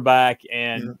 great quarterback,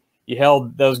 and you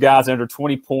held those guys under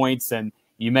 20 points, and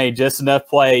you made just enough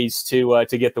plays to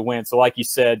get the win. So, like you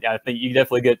said, I think you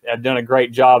definitely have done a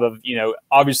great job of,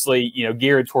 obviously,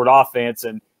 geared toward offense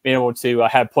and being able to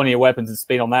have plenty of weapons and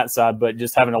speed on that side, but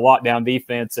just having a lockdown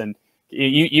defense and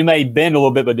you may bend a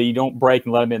little bit, but you don't break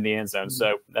and let them in the end zone.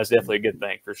 So that's definitely a good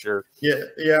thing for sure. Yeah.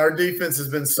 Our defense has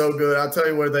been so good. I'll tell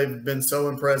you where they've been so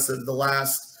impressive the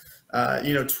last,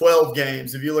 12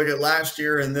 games. If you look at last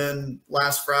year and then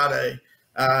last Friday,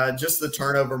 just the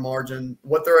turnover margin,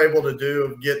 what they're able to do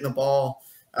of getting the ball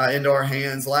into our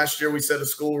hands. Last year, we set a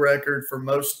school record for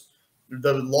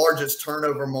the largest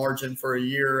turnover margin for a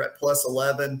year at plus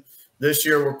 11. This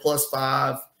year, we're plus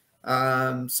 5.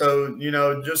 So,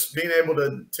 just being able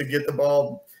to get the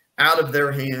ball out of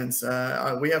their hands.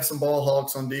 We have some ball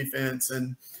hawks on defense,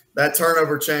 and that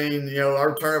turnover chain,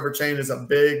 our turnover chain is a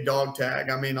big dog tag.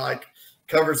 I mean, like,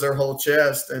 covers their whole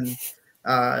chest, and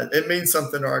it means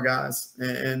something to our guys.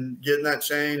 And getting that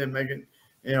chain and making,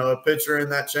 a pitcher in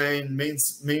that chain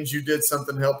means you did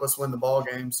something to help us win the ball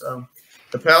game. So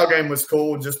the PAL game was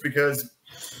cool just because,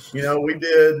 we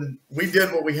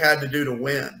did what we had to do to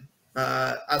win.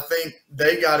 I think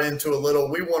they got into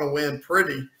we want to win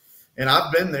pretty. And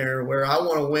I've been there where I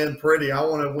want to win pretty. I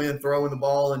want to win throwing the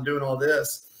ball and doing all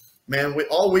this. Man,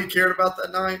 all we cared about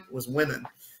that night was winning.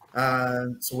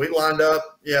 So we lined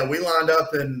up. Yeah, we lined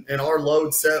up in our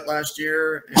load set last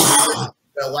year. And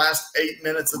the last 8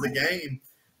 minutes of the game,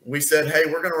 we said, hey,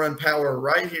 we're going to run power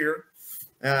right here.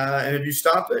 And if you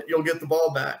stop it, you'll get the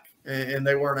ball back. And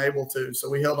they weren't able to. So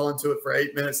we held on to it for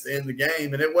 8 minutes to end the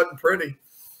game. And it wasn't pretty.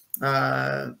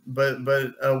 But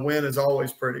a win is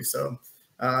always pretty. So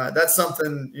that's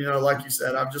something, like you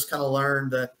said, I've just kind of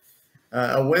learned that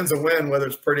a win's a win, whether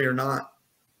it's pretty or not.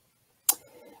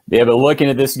 Yeah, but looking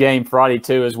at this game Friday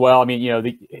too as well, I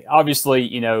mean,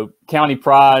 obviously, county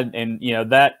pride and,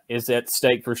 that is at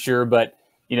stake for sure. But,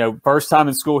 first time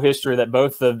in school history that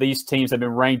both of these teams have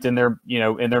been ranked in their,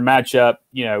 in their matchup.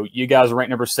 You guys are ranked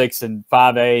number 6 in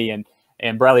 5A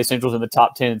and Bradley Central's in the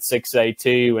top 10 in 6A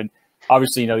too. And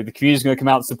obviously, the community is going to come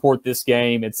out and support this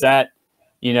game. It's at,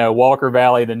 Walker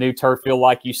Valley, the new turf field,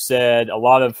 like you said, a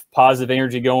lot of positive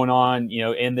energy going on,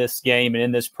 in this game and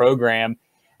in this program.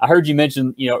 I heard you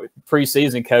mention,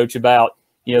 preseason, Coach, about,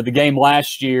 the game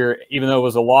last year, even though it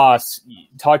was a loss,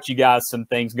 taught you guys some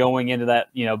things going into that,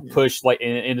 push like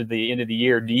into the end of the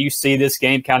year. Do you see this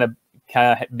game kind of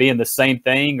being the same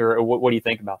thing, or what do you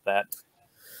think about that?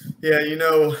 Yeah,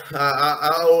 I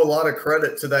owe a lot of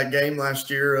credit to that game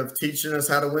last year of teaching us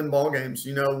how to win ball games.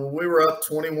 When we were up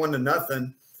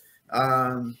 21-0,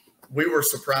 we were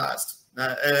surprised.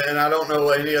 And I don't know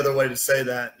any other way to say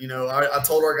that. I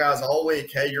told our guys all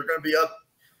week, hey, you're going to be up.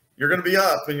 You're going to be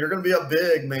up, and you're going to be up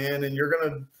big, man, and you're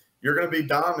going to be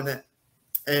dominant.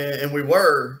 And we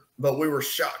were, but we were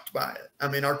shocked by it. I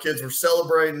mean, our kids were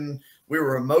celebrating. We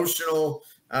were emotional.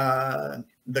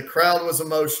 The crowd was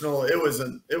emotional. It was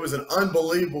an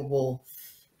unbelievable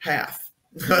half.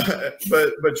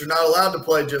 but you're not allowed to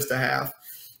play just a half.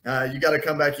 You got to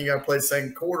come back. You got to play the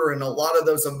second quarter, and a lot of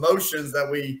those emotions that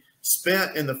we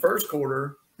spent in the first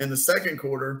quarter, in the second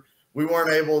quarter, we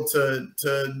weren't able to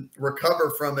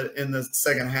recover from it in the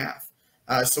second half.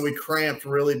 So we cramped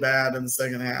really bad in the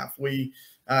second half. We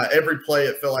every play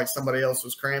it felt like somebody else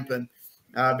was cramping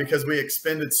because we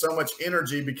expended so much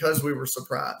energy because we were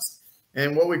surprised.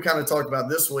 And what we kind of talked about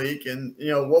this week, and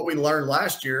what we learned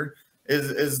last year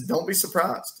is don't be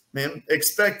surprised, man.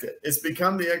 Expect it. It's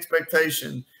become the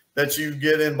expectation that you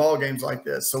get in ball games like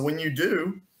this. So when you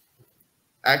do,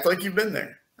 act like you've been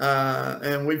there.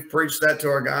 And we've preached that to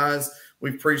our guys.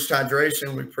 We've preached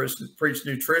hydration. We've preached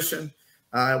nutrition.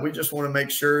 We just want to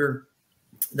make sure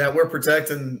that we're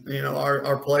protecting,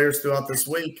 our players throughout this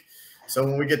week. So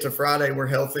when we get to Friday, we're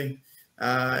healthy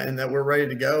and that we're ready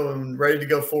to go and ready to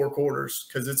go 4 quarters,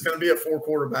 because it's going to be a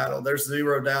 4-quarter battle. There's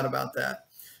zero doubt about that.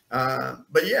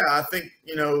 But yeah, I think,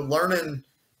 learning,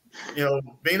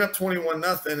 being up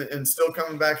 21-0 and still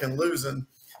coming back and losing,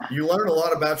 you learn a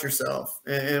lot about yourself.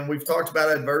 And we've talked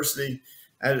about adversity.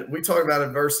 We talk about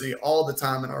adversity all the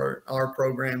time in our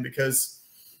program because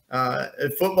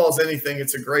if football's anything,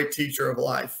 it's a great teacher of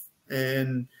life.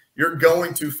 And you're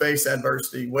going to face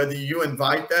adversity, whether you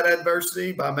invite that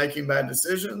adversity by making bad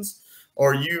decisions,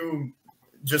 or you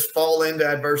just fall into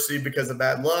adversity because of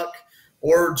bad luck,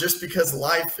 or just because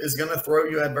life is going to throw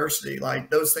you adversity. Like,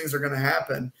 those things are going to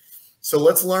happen. So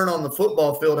let's learn on the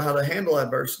football field how to handle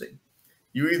adversity.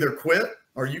 You either quit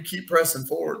or you keep pressing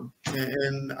forward.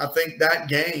 And I think that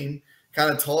game kind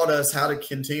of taught us how to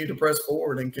continue to press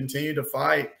forward and continue to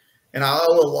fight. And I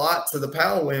owe a lot to the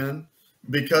PAL win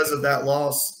because of that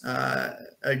loss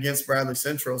against Bradley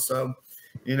Central. So,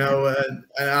 and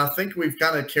I think we've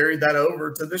kind of carried that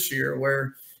over to this year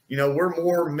where, we're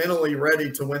more mentally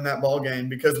ready to win that ball game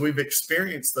because we've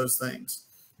experienced those things.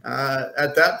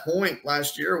 At that point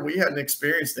last year, we hadn't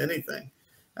experienced anything.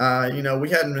 We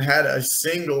hadn't had a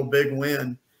single big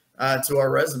win to our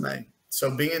resume.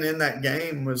 So being in that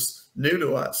game was new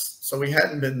to us. So we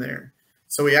hadn't been there.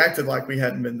 So we acted like we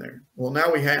hadn't been there. Well,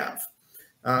 now we have.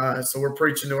 So we're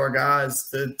preaching to our guys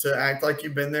to act like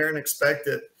you've been there and expect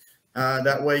it.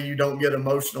 That way you don't get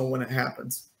emotional when it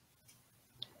happens.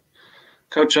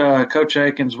 Coach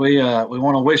Akins, we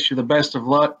want to wish you the best of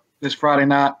luck this Friday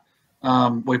night.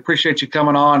 We appreciate you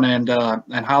coming on and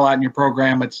highlighting your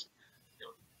program. It's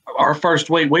our first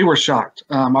week. We were shocked.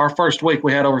 Our first week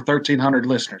we had over 1,300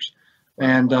 listeners,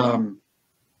 and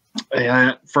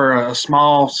for a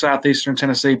small southeastern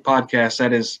Tennessee podcast,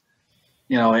 that is,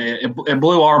 it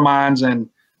blew our minds, and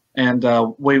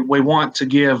we want to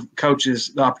give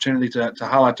coaches the opportunity to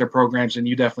highlight their programs, and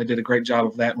you definitely did a great job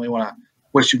of that, and we want to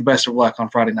wish you the best of luck on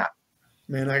Friday night.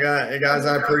 Man, guys,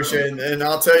 I appreciate it. And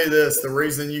I'll tell you this, the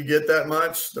reason you get that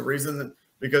much,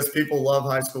 because people love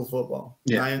high school football.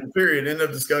 Yeah. And period, end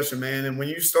of discussion, man. And when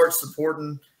you start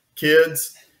supporting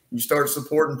kids, you start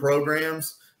supporting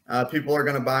programs, people are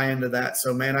going to buy into that.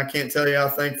 So, man, I can't tell you how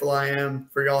thankful I am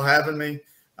for y'all having me.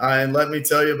 And let me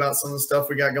tell you about some of the stuff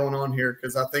we got going on here,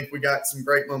 because I think we got some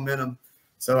great momentum.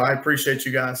 So I appreciate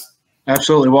you guys.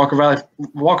 Absolutely. Walker Valley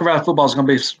football is going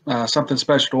to be something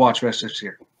special to watch the rest of this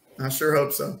year. I sure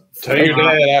hope so. Tell your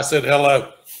dad I said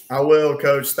hello. I will,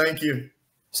 Coach. Thank you.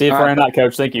 See you Friday night,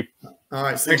 Coach. Thank you. All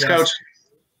right. Thanks, Coach.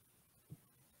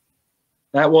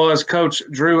 That was Coach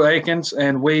Drew Akins,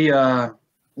 and we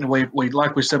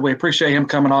like we said, we appreciate him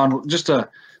coming on.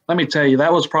 Let me tell you,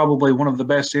 that was probably one of the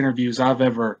best interviews I've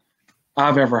ever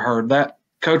heard. That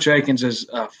Coach Akins is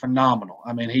phenomenal.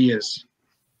 I mean, he is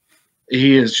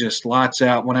just lights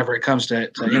out whenever it comes to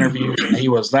interviews. And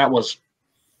that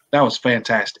was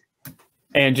fantastic.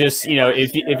 And just,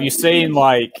 if you've seen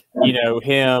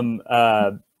him,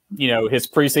 his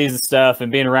preseason stuff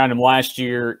and being around him last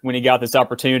year when he got this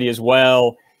opportunity as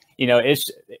well,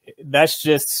 that's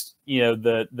just,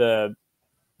 the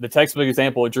textbook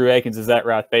example of Drew Akins is that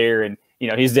right there. And,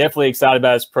 he's definitely excited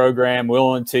about his program,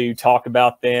 willing to talk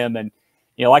about them. And,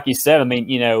 like you said, I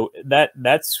mean,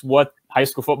 that's what high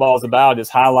school football is about, is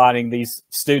highlighting these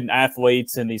student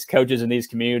athletes and these coaches in these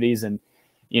communities. And,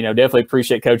 definitely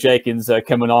appreciate Coach Akins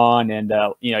coming on. And,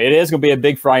 it is going to be a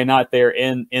big Friday night there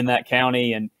in that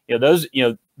county. And,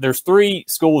 there's 3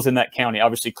 schools in that county,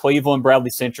 obviously Cleveland, Bradley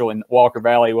Central, and Walker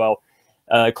Valley. Well,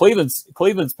 Cleveland's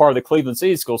part of the Cleveland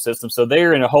City school system, so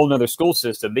they're in a whole nother school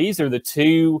system. These are the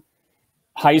 2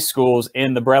 high schools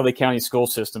in the Bradley County school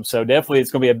system. So definitely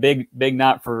it's going to be a big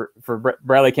night for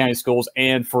Bradley County schools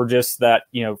and for just that,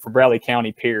 for Bradley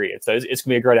County period. So it's going to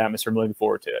be a great atmosphere. I'm looking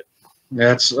forward to it.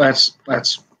 That's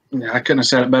I couldn't have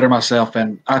said it better myself.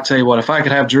 And I tell you what, if I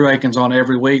could have Drew Akins on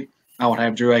every week, I would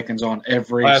have Drew Akins on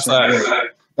every single week.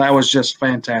 That was just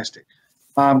fantastic.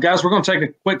 Guys, we're going to take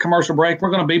a quick commercial break.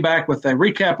 We're going to be back with a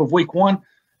recap of week 1,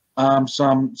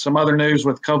 some other news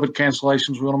with COVID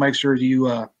cancellations. We want to make sure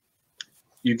you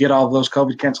get all of those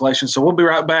COVID cancellations. So we'll be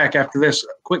right back after this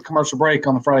quick commercial break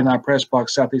on the Friday Night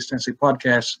Pressbox Southeast Tennessee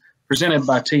podcast presented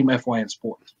by Team FYN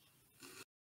Sports.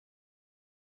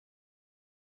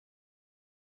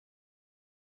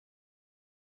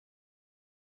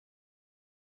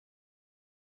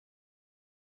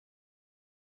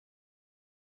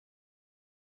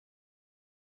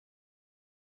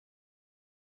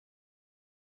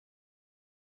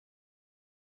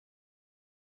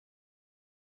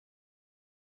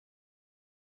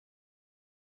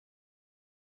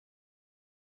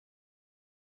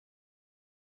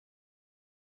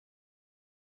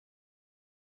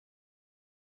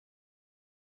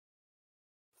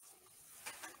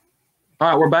 All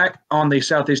right, we're back on the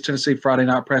Southeast Tennessee Friday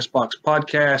Night Pressbox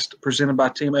podcast presented by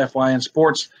Team FYN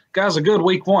Sports. Guys, a good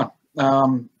week 1.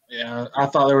 I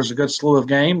thought there was a good slew of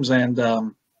games, and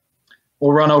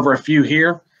we'll run over a few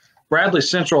here. Bradley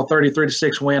Central,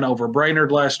 33-6 win over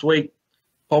Brainerd last week.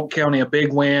 Polk County, a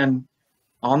big win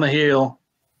on the hill,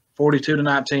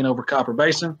 42-19 over Copper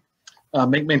Basin.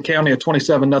 McMinn County, a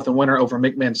 27-0 winner over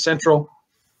McMinn Central.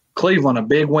 Cleveland, a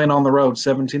big win on the road,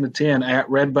 17-10 at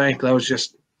Red Bank.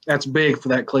 That's big for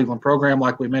that Cleveland program,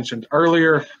 like we mentioned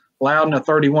earlier. Loudon, a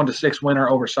 31-6 winner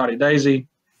over Soddy Daisy.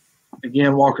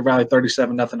 Again, Walker Valley,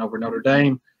 37-0 over Notre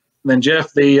Dame. And then,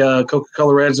 Jeff, the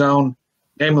Coca-Cola Red Zone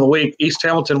game of the week, East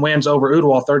Hamilton wins over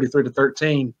Ooltewah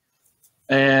 33-13.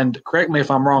 And correct me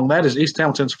if I'm wrong, that is East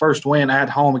Hamilton's first win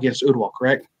at home against Ooltewah,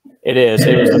 correct? It is.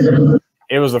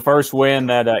 It was the first win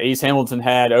that East Hamilton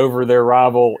had over their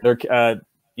rival, their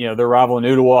rival in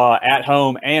Ooltewah at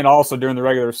home and also during the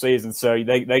regular season. So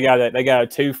they got a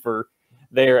 2 for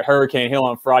there at Hurricane Hill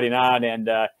on Friday night. And,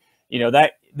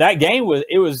 that game was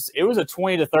a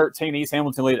 20-13 East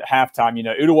Hamilton lead at halftime. You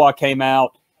know, Ottawa came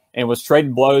out and was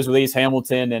trading blows with East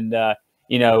Hamilton, and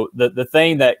you know, the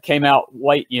thing that came out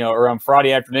late, you know, or on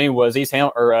Friday afternoon was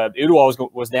Ottawa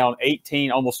was down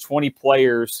 18, almost 20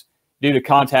 players due to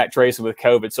contact tracing with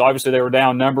COVID. So obviously they were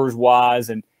down numbers wise,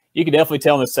 and you could definitely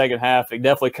tell in the second half it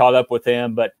definitely caught up with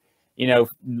them. But you know,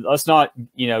 let's not,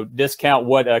 you know, discount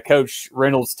what Coach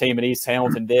Reynolds' team at East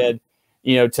Hamilton did,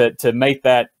 you know, to make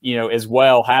that, you know, as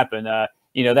well happen.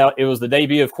 You know, that it was the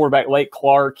debut of quarterback Lake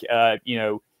Clark, you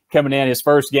know, coming in his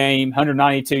first game,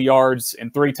 192 yards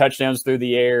and 3 touchdowns through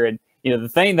the air. And, you know, the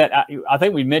thing that I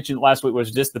think we mentioned last week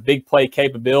was just the big play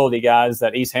capability, guys,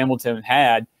 that East Hamilton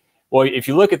had. Well, if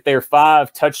you look at their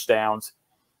 5 touchdowns,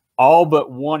 all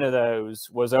but one of those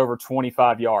was over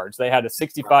 25 yards. They had a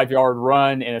 65-yard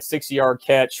run and a 60-yard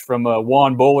catch from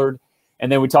Juan Bullard.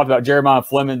 And then we talked about Jeremiah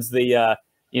Flemings, the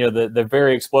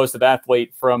very explosive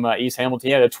athlete from East Hamilton.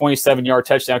 He had a 27-yard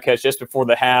touchdown catch just before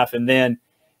the half. And then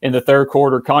in the third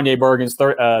quarter, Kanye Bergen's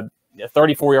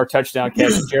 34-yard touchdown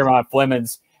catch. Jeremiah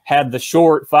Flemings had the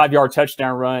short 5-yard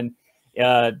touchdown run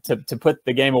to put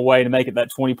the game away to make it that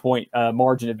 20-point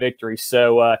margin of victory.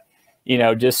 So, you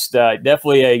know, just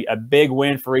definitely a big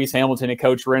win for East Hamilton and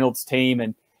Coach Reynolds' team.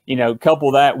 And, you know,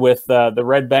 couple that with the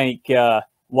Red Bank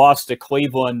loss to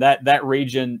Cleveland. That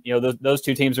region, you know, those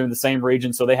two teams are in the same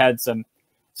region, so they had some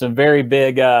very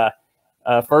big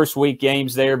first week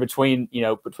games there between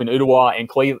Ottawa and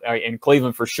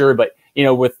Cleveland for sure. But, you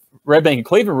know, with Red Bank and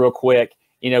Cleveland real quick,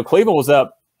 you know, Cleveland was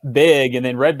up big, and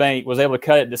then Red Bank was able to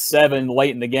cut it to 7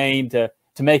 late in the game to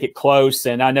make it close.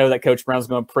 And I know that Coach Brown's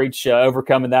going to preach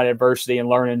overcoming that adversity and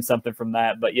learning something from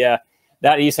that. But yeah,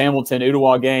 that East Hamilton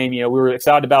Ottawa game, you know, we were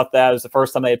excited about that. It was the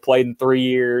first time they had played in 3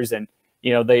 years, and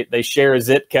you know, they share a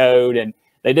zip code, and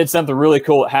they did something really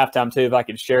cool at halftime too. If I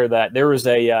could share that, there's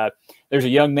a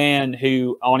young man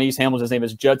who on East Hamilton, his name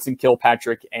is Judson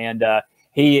Kilpatrick, and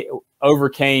he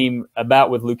overcame a bout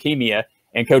with leukemia.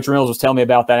 And Coach Reynolds was telling me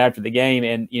about that after the game.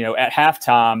 And you know, at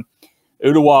halftime,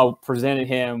 Ottawa presented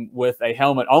him with a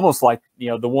helmet, almost like, you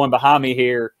know, the one behind me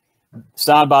here,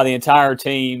 signed by the entire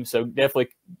team. So definitely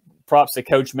props to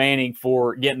Coach Manning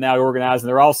for getting that organized.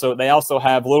 And they also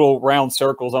have little round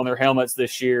circles on their helmets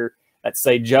this year that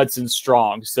say Judson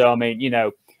Strong. So I mean, you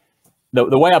know,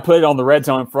 the way I put it on the Red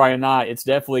Zone Friday night, it's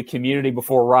definitely community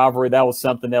before rivalry. That was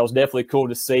something that was definitely cool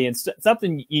to see, and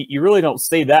something you really don't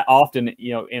see that often,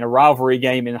 you know, in a rivalry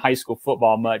game in high school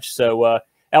football much. So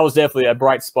that was definitely a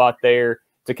bright spot there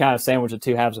to kind of sandwich the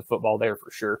two halves of football there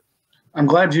for sure. I'm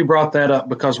glad you brought that up,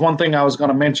 because one thing I was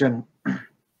going to mention,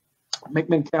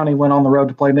 McMinn County went on the road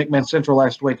to play McMinn Central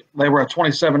last week. They were a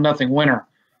 27-0 winner.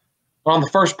 On the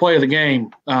first play of the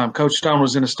game, Coach Stone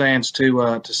was in the stands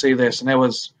to see this, and it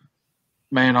was,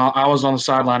 man, I was on the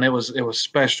sideline. It was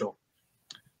special.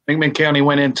 McMinn County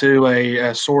went into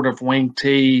a sort of wing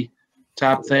T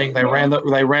type thing. They ran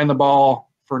the ball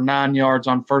for 9 yards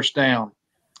on first down.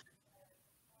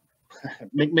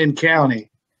 McMinn County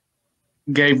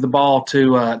gave the ball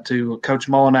to Coach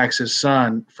Molinax's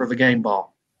son for the game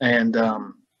ball, and I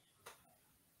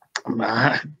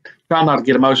try not to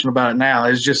get emotional about it now.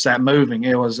 It's just that moving.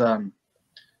 It was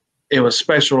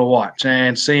special to watch,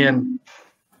 and seeing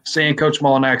Coach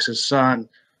Molinax's son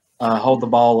hold the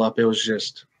ball up, it was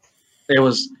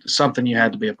something you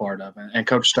had to be a part of. And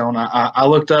Coach Stone, I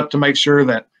looked up to make sure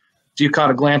that you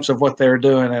caught a glimpse of what they were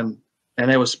doing,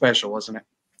 and it was special, wasn't it?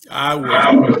 I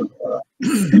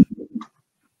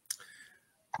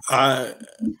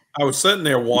was sitting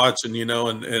there watching, you know,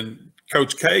 and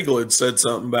Coach Cagle had said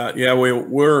something about, yeah,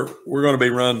 we're going to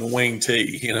be running the wing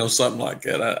T, you know, something like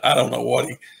that. I don't know what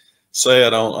he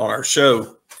said on our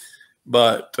show,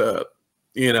 but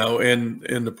you know, in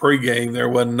the pregame there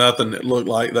wasn't nothing that looked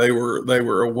like they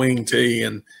were a wing T,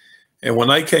 and when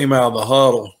they came out of the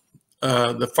huddle,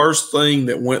 the first thing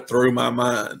that went through my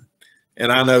mind. And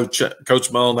I know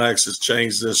Coach Molinax has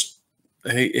changed this.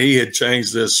 He had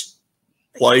changed this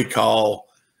play call,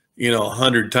 you know,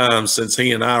 100 times since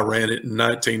he and I ran it in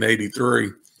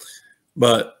 1983.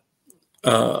 But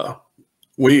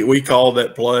we called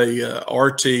that play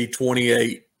RT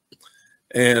 28,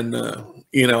 and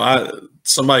you know,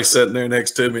 somebody sitting there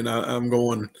next to me, and I'm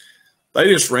going, they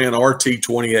just ran RT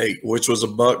 28, which was a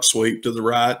buck sweep to the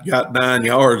right, got 9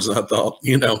 yards. And I thought,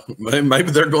 you know, maybe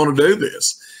they're going to do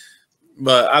this.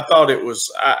 But I thought it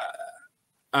was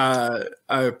I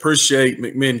appreciate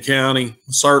McMinn County,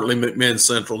 certainly McMinn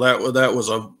Central. That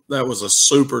was a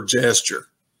super gesture,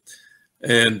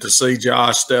 and to see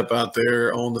Josh step out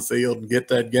there on the field and get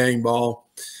that game ball,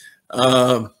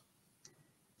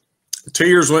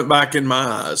 tears went back in my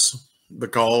eyes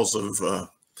because of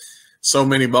so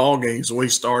many ball games. We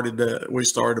started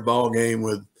the ball game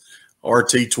with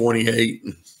RT 28,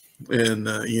 and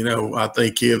I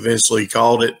think he eventually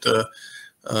called it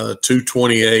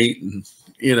 228, and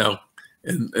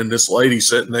and this lady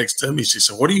sitting next to me, she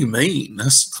said, "What do you mean?" I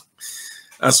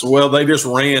said, "Well, they just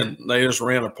ran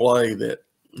a play that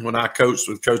when I coached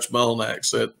with Coach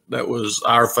Mullinax, that was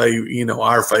our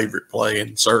favorite play,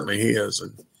 and certainly his."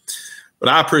 But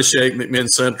I appreciate McMinn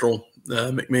Central,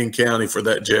 McMinn County for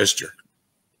that gesture.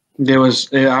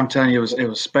 I'm telling you, it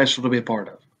was special to be a part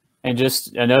of. And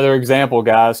just another example,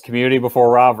 guys, community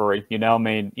before rivalry. You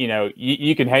can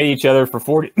hate each other for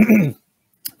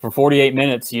 48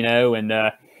 minutes, and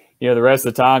the rest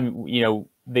of the time,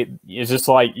 it's just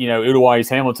like, Udowa's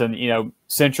Hamilton,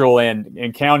 Central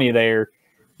and County there,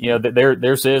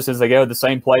 they're citizens. They go to the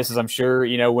same places, I'm sure,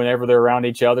 whenever they're around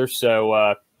each other.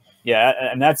 So,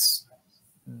 and that's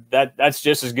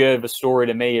just as good of a story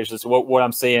to me as just what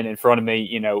I'm seeing in front of me,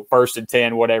 1st and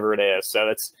 10, whatever it is.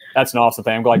 So that's an awesome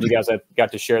thing. I'm glad you guys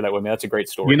got to share that with me. That's a great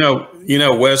story.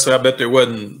 Wes, I bet there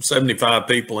wasn't 75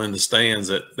 people in the stands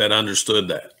that understood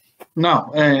that.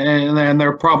 No, and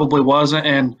there probably wasn't.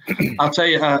 And I'll tell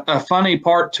you a funny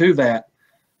part to that.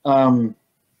 I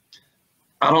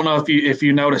don't know if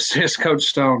you noticed this, Coach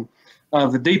Stone,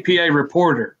 the DPA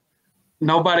reporter.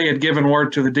 Nobody had given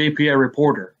word to the DPA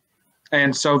reporter.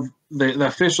 And so the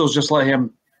officials just let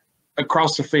him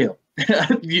across the field.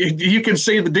 you can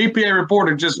see the DPA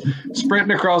reporter just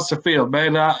sprinting across the field,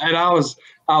 man. I was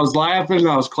laughing,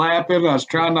 I was clapping, I was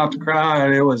trying not to cry,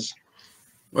 and it was.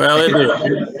 Well,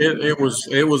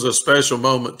 it was a special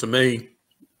moment to me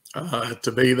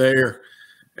to be there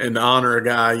and to honor a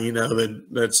guy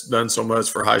that's done so much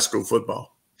for high school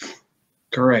football.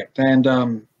 Correct, and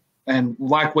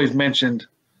like we've mentioned,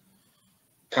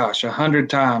 100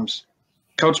 times.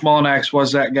 Coach Mullinax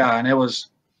was that guy, and that was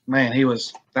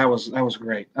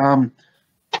great.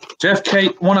 Jeff,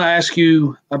 Kate, want to ask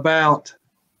you about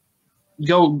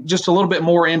go just a little bit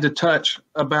more into touch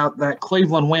about that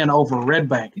Cleveland win over Red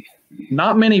Bank.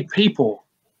 Not many people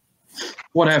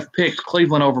would have picked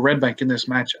Cleveland over Red Bank in this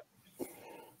matchup.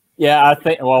 Yeah, I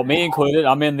think, well, me included.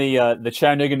 I'm in the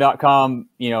Chattanooga.com,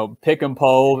 pick 'em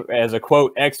poll as a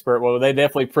quote expert. Well, they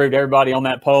definitely proved everybody on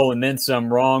that poll and then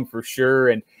some wrong for sure.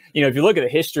 And if you look at the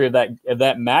history of that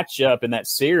matchup in that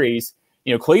series,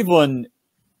 Cleveland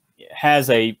has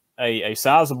a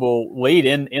sizable lead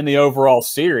in the overall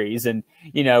series. And,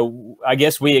 I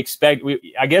guess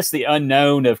the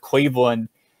unknown of Cleveland,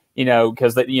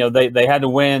 because they had to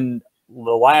win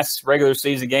the last regular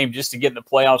season game just to get in the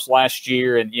playoffs last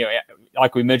year. And,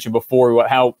 like we mentioned before,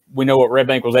 how we know what Red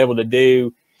Bank was able to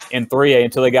do in 3A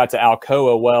until they got to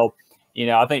Alcoa. Well,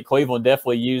 I think Cleveland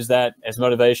definitely used that as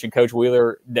motivation. Coach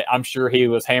Wheeler, I'm sure he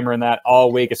was hammering that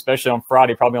all week, especially on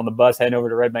Friday, probably on the bus heading over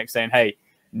to Red Bank saying, hey,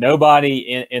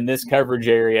 nobody in this coverage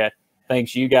area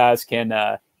thinks you guys can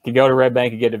go to Red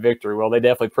Bank and get a victory. Well, they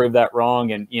definitely proved that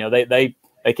wrong. And, they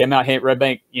came out, hit Red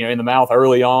Bank, in the mouth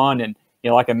early on. And,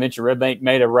 like I mentioned, Red Bank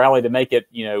made a rally to make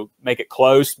it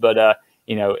close. But,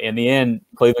 in the end,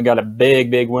 Cleveland got a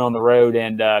big win on the road.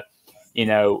 And,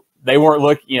 they weren't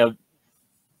looking,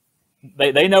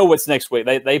 they know what's next week.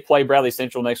 They play Bradley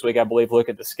Central next week, I believe, look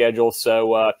at the schedule.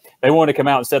 So they wanted to come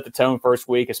out and set the tone first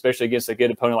week, especially against a good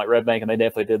opponent like Red Bank, and they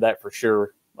definitely did that for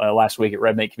sure last week at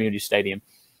Red Bank Community Stadium.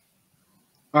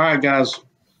 All right, guys.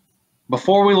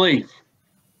 Before we leave,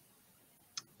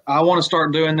 I want to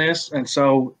start doing this, and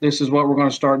so this is what we're going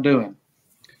to start doing.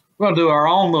 We're going to do our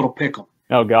own little pick'em.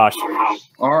 Oh, gosh.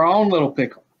 Our own little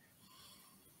pick'em.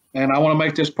 And I want to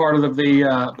make this part of the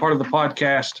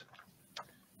podcast.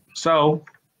 So,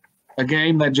 a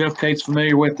game that Jeff Cate's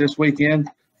familiar with this weekend,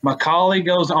 McCallie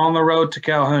goes on the road to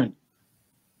Calhoun.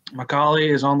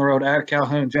 McCallie is on the road at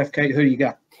Calhoun. Jeff Cate, who do you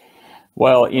got?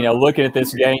 Well, looking at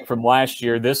this game from last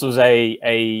year, this was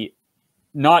I'm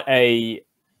trying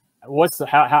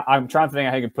to think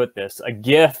how I can put this, a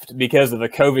gift because of the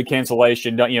COVID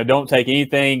cancellation. Don't take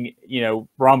anything,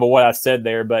 wrong by what I said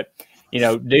there, but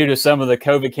due to some of the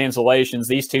COVID cancellations,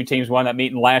 these two teams wound up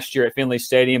meeting last year at Finley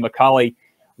Stadium. McCallie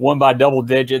won by double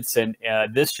digits, and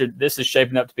this is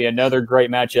shaping up to be another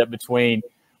great matchup between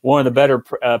one of the better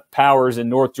powers in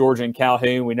North Georgia and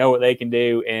Calhoun. We know what they can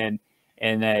do, and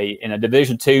in a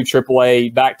Division II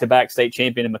AAA back-to-back state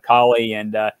champion in McCallie.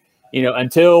 And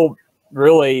until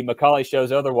really McCallie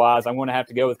shows otherwise, I'm going to have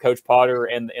to go with Coach Potter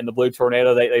and the Blue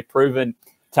Tornado. They've proven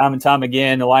time and time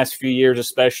again the last few years,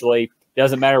 especially.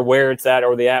 Doesn't matter where it's at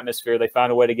or the atmosphere, they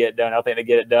find a way to get it done. I think they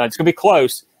get it done. It's going to be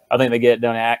close. I think they get it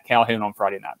done at Calhoun on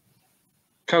Friday night.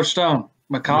 Coach Stone,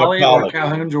 McCallie or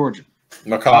Calhoun, Georgia?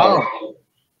 McCallie.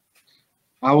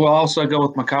 I will also go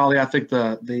with Macaulay. I think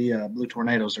the Blue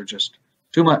Tornadoes are just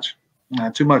too much.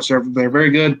 Too much. They're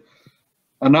very good.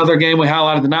 Another game we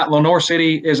highlighted tonight, Lenore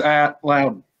City is at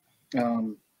Loudon.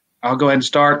 I'll go ahead and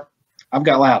start. I've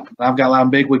got Loudon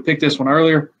big. We picked this one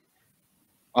earlier.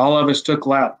 All of us took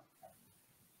Loudon.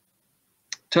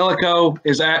 Tellico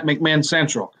is at McMinn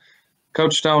Central.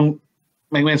 Coach Stone,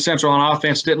 McMinn Central on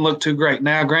offense didn't look too great.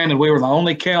 Now, granted, we were the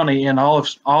only county in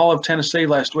all of Tennessee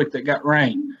last week that got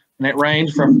rain, and it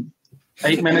rained from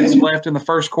 8 minutes left in the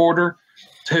first quarter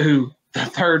to the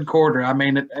third quarter. I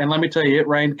mean, and let me tell you, it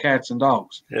rained cats and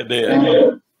dogs. It did.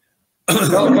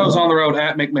 Tellico's on the road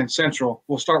at McMinn Central.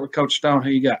 We'll start with Coach Stone. Who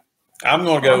you got? I'm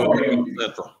going to go with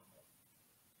Central.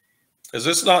 Is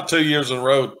this not 2 years in a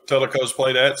row Tellico's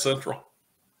played at Central?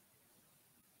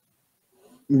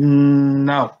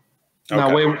 No. Okay.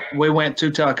 No, we went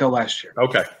to Tellico last year.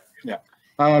 Okay. Yeah.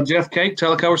 Jeff Cake,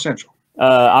 Tellico or Central?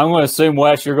 I'm going to assume,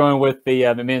 Wes, you're going with the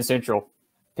McMinn Central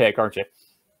pick, aren't you?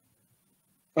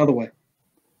 Other way.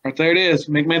 Right there it is.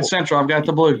 McMinn Central. I've got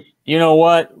the blue. You know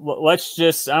what? Let's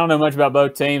just – I don't know much about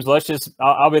both teams. Let's just –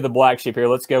 I'll be the black sheep here.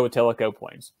 Let's go with Tellico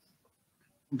Plains.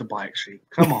 The black sheep.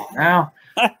 Come on now.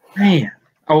 Man.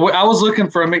 I was looking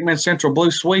for a McMinn Central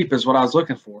blue sweep is what I was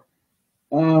looking for.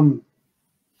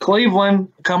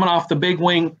 Cleveland, coming off the big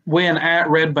win at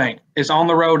Red Bank, is on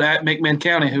the road at McMinn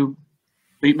County, who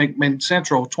beat McMinn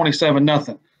Central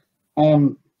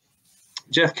 27-0.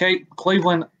 Jeff Cate,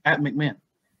 Cleveland at McMinn.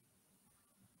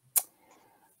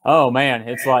 Oh, man.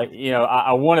 It's like,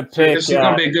 I want to pick. This is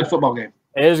going to be a good football game.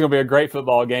 It is going to be a great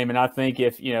football game, and I think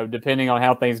if, depending on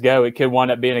how things go, it could wind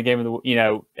up being a game of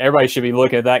the, everybody should be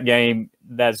looking at that game.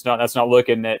 That's not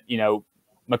looking at,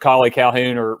 Macaulay,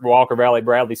 Calhoun, or Walker Valley,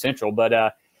 Bradley Central.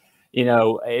 But,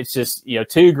 it's just,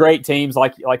 two great teams,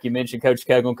 like you mentioned, Coach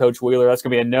Kegel and Coach Wheeler. That's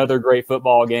going to be another great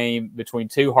football game between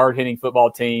two hard-hitting football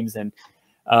teams. And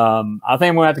I think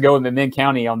I'm going to have to go with McMinn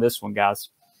County on this one, guys.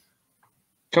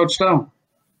 Coach Stone.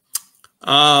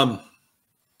 I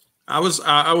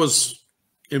was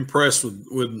impressed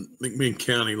with McMinn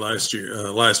County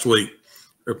last week,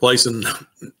 replacing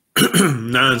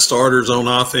 9 starters on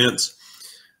offense.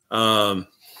 The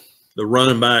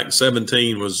running back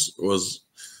 17 was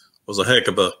a heck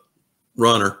of a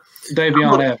runner.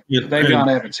 Davion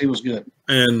Evans, he was good.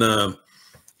 And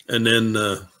then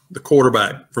the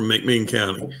quarterback from McMinn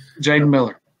County, Jaden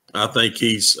Miller. I think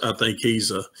he's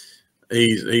an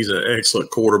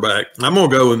excellent quarterback. I'm gonna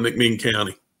go with McMinn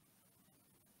County.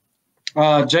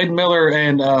 Jaden Miller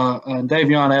and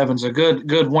Davion Evans, a good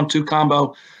 1-2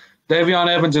 combo. Davion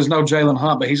Evans is no Jalen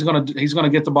Hunt, but he's gonna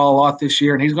get the ball a lot this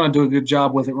year, and he's gonna do a good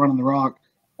job with it running the rock.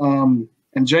 And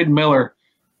Jaden Miller,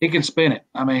 he can spin it.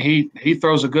 I mean, he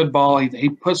throws a good ball. He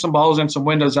put some balls in some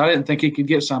windows. I didn't think he could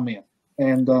get some in,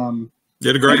 and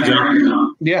did a great job.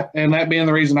 Yeah, and that being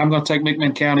the reason I'm going to take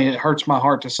McMinn County. It hurts my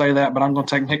heart to say that, but I'm going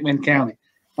to take McMinn County.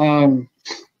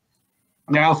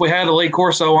 Now, if we had a Lee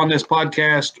Corso on this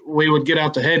podcast, we would get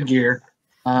out the headgear.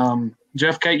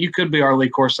 Jeff Cate, you could be our Lee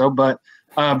Corso, but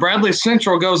Bradley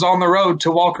Central goes on the road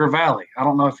to Walker Valley. I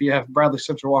don't know if you have Bradley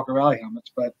Central Walker Valley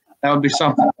helmets, but that would be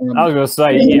something. I was going to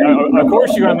say, of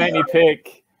course, you're going to make me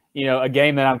pick, a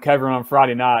game that I'm covering on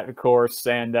Friday night, of course,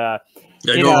 and all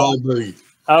boogie.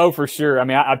 Oh, for sure. I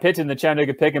mean, I picked in the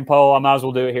Chattanooga pick and poll. I might as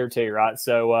well do it here too, right?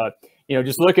 So,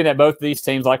 just looking at both of these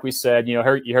teams, like we said, you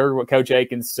heard what Coach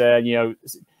Akins said.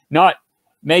 Not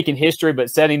making history, but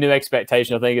setting new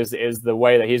expectations, I think, is the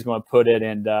way that he's going to put it.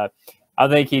 And I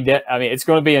think it's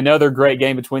going to be another great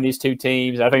game between these two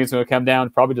teams. I think it's going to come down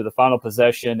probably to the final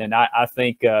possession, and I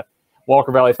think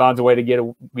Walker Valley finds a way to get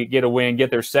a win,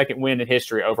 get their second win in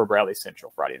history over Bradley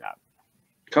Central Friday night.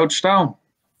 Coach Stone.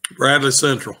 Bradley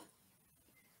Central.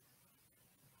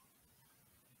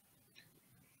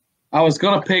 I was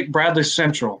going to pick Bradley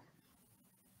Central,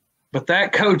 but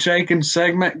that Coach Akins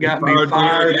segment got me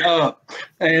fired up,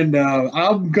 and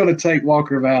I'm going to take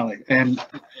Walker Valley. And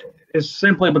it's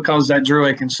simply because that Drew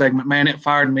Akins segment, man, it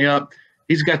fired me up.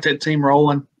 He's got that team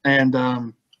rolling, and,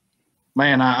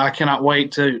 man, I cannot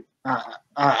wait to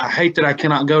I hate that I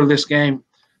cannot go to this game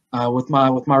with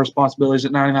my responsibilities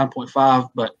at 99.5,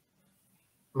 but,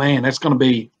 man, that's going to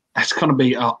be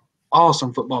an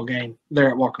awesome football game there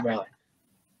at Walker Valley.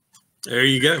 There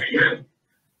you go.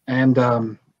 And,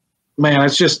 man,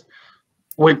 it's just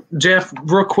 – Jeff,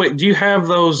 real quick, do you have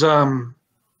those COVID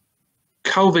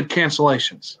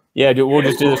cancellations? Yeah, we'll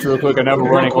just do this real quick. I know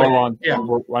we're running low on. Yeah. I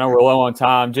know we're low on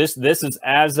time. This is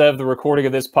as of the recording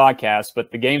of this podcast,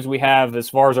 but the games we have as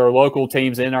far as our local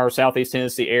teams in our Southeast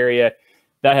Tennessee area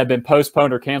that have been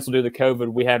postponed or canceled due to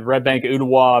COVID, we had Red Bank,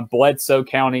 Ooltewah, Bledsoe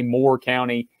County, Moore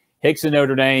County, Hickson,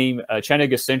 Notre Dame,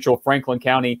 Chattanooga Central, Franklin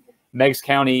County, Meigs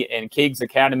County and Keyes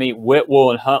Academy,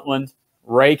 Whitwell and Huntland,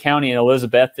 Ray County and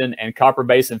Elizabethton, and Copper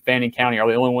Basin and Fanning County are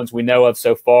the only ones we know of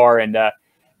so far. And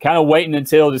kind of waiting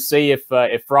until to see if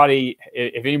Friday,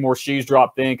 if any more shoes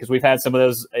dropped in, because we've had some of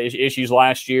those issues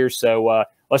last year. So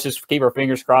let's just keep our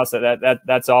fingers crossed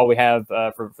that's all we have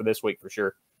for this week for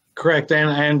sure. Correct.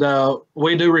 And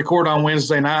we do record on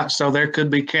Wednesday night, so there could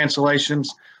be cancellations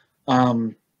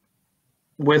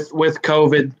with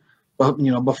COVID,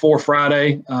 before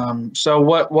Friday. So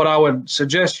what I would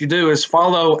suggest you do is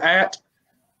follow at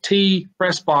T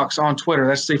Pressbox on Twitter.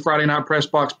 That's the Friday Night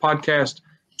Pressbox podcast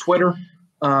Twitter.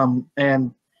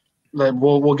 And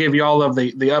we'll give you all of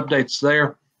the updates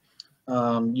there.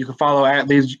 You can follow at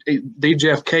the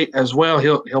Jeff Kate as well.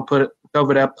 He'll put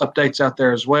COVID updates out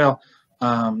there as well. You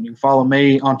can follow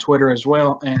me on Twitter as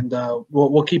well, and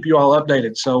we'll keep you all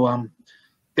updated. So,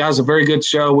 guys, a very good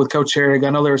show with Coach Harig.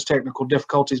 I know there was technical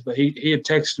difficulties, but he had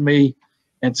texted me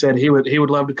and said he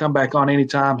would love to come back on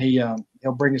anytime.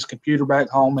 He'll bring his computer back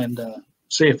home and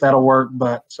see if that'll work.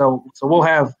 But so we'll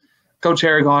have Coach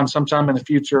Harig on sometime in the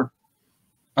future,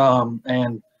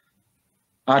 and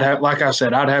I'd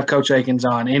have Coach Akins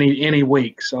on any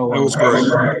week. So that was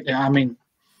great. Yeah, I mean,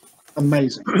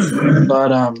 amazing.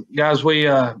 But guys, we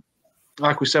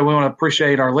like we said, we want to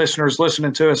appreciate our listeners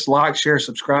listening to us. Like, share,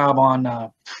 subscribe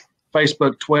on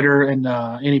Facebook, Twitter, and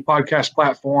any podcast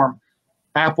platform,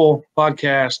 Apple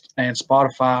Podcast, and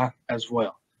Spotify as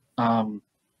well.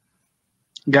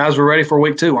 Guys, we're ready for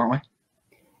week 2, aren't we?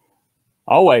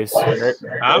 Always.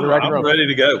 I'm ready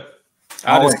to go.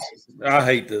 I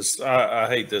hate this. I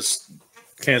hate this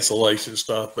cancellation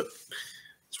stuff, but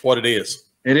it's what it is.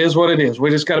 It is what it is. We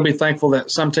just got to be thankful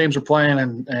that some teams are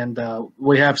playing and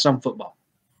we have some football.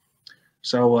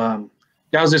 So,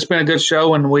 guys, it's been a good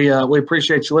show, and we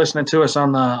appreciate you listening to us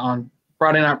on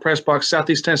Friday Night Pressbox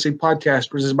Southeast Tennessee podcast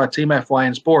presented by Team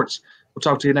FYN Sports. We'll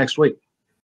talk to you next week.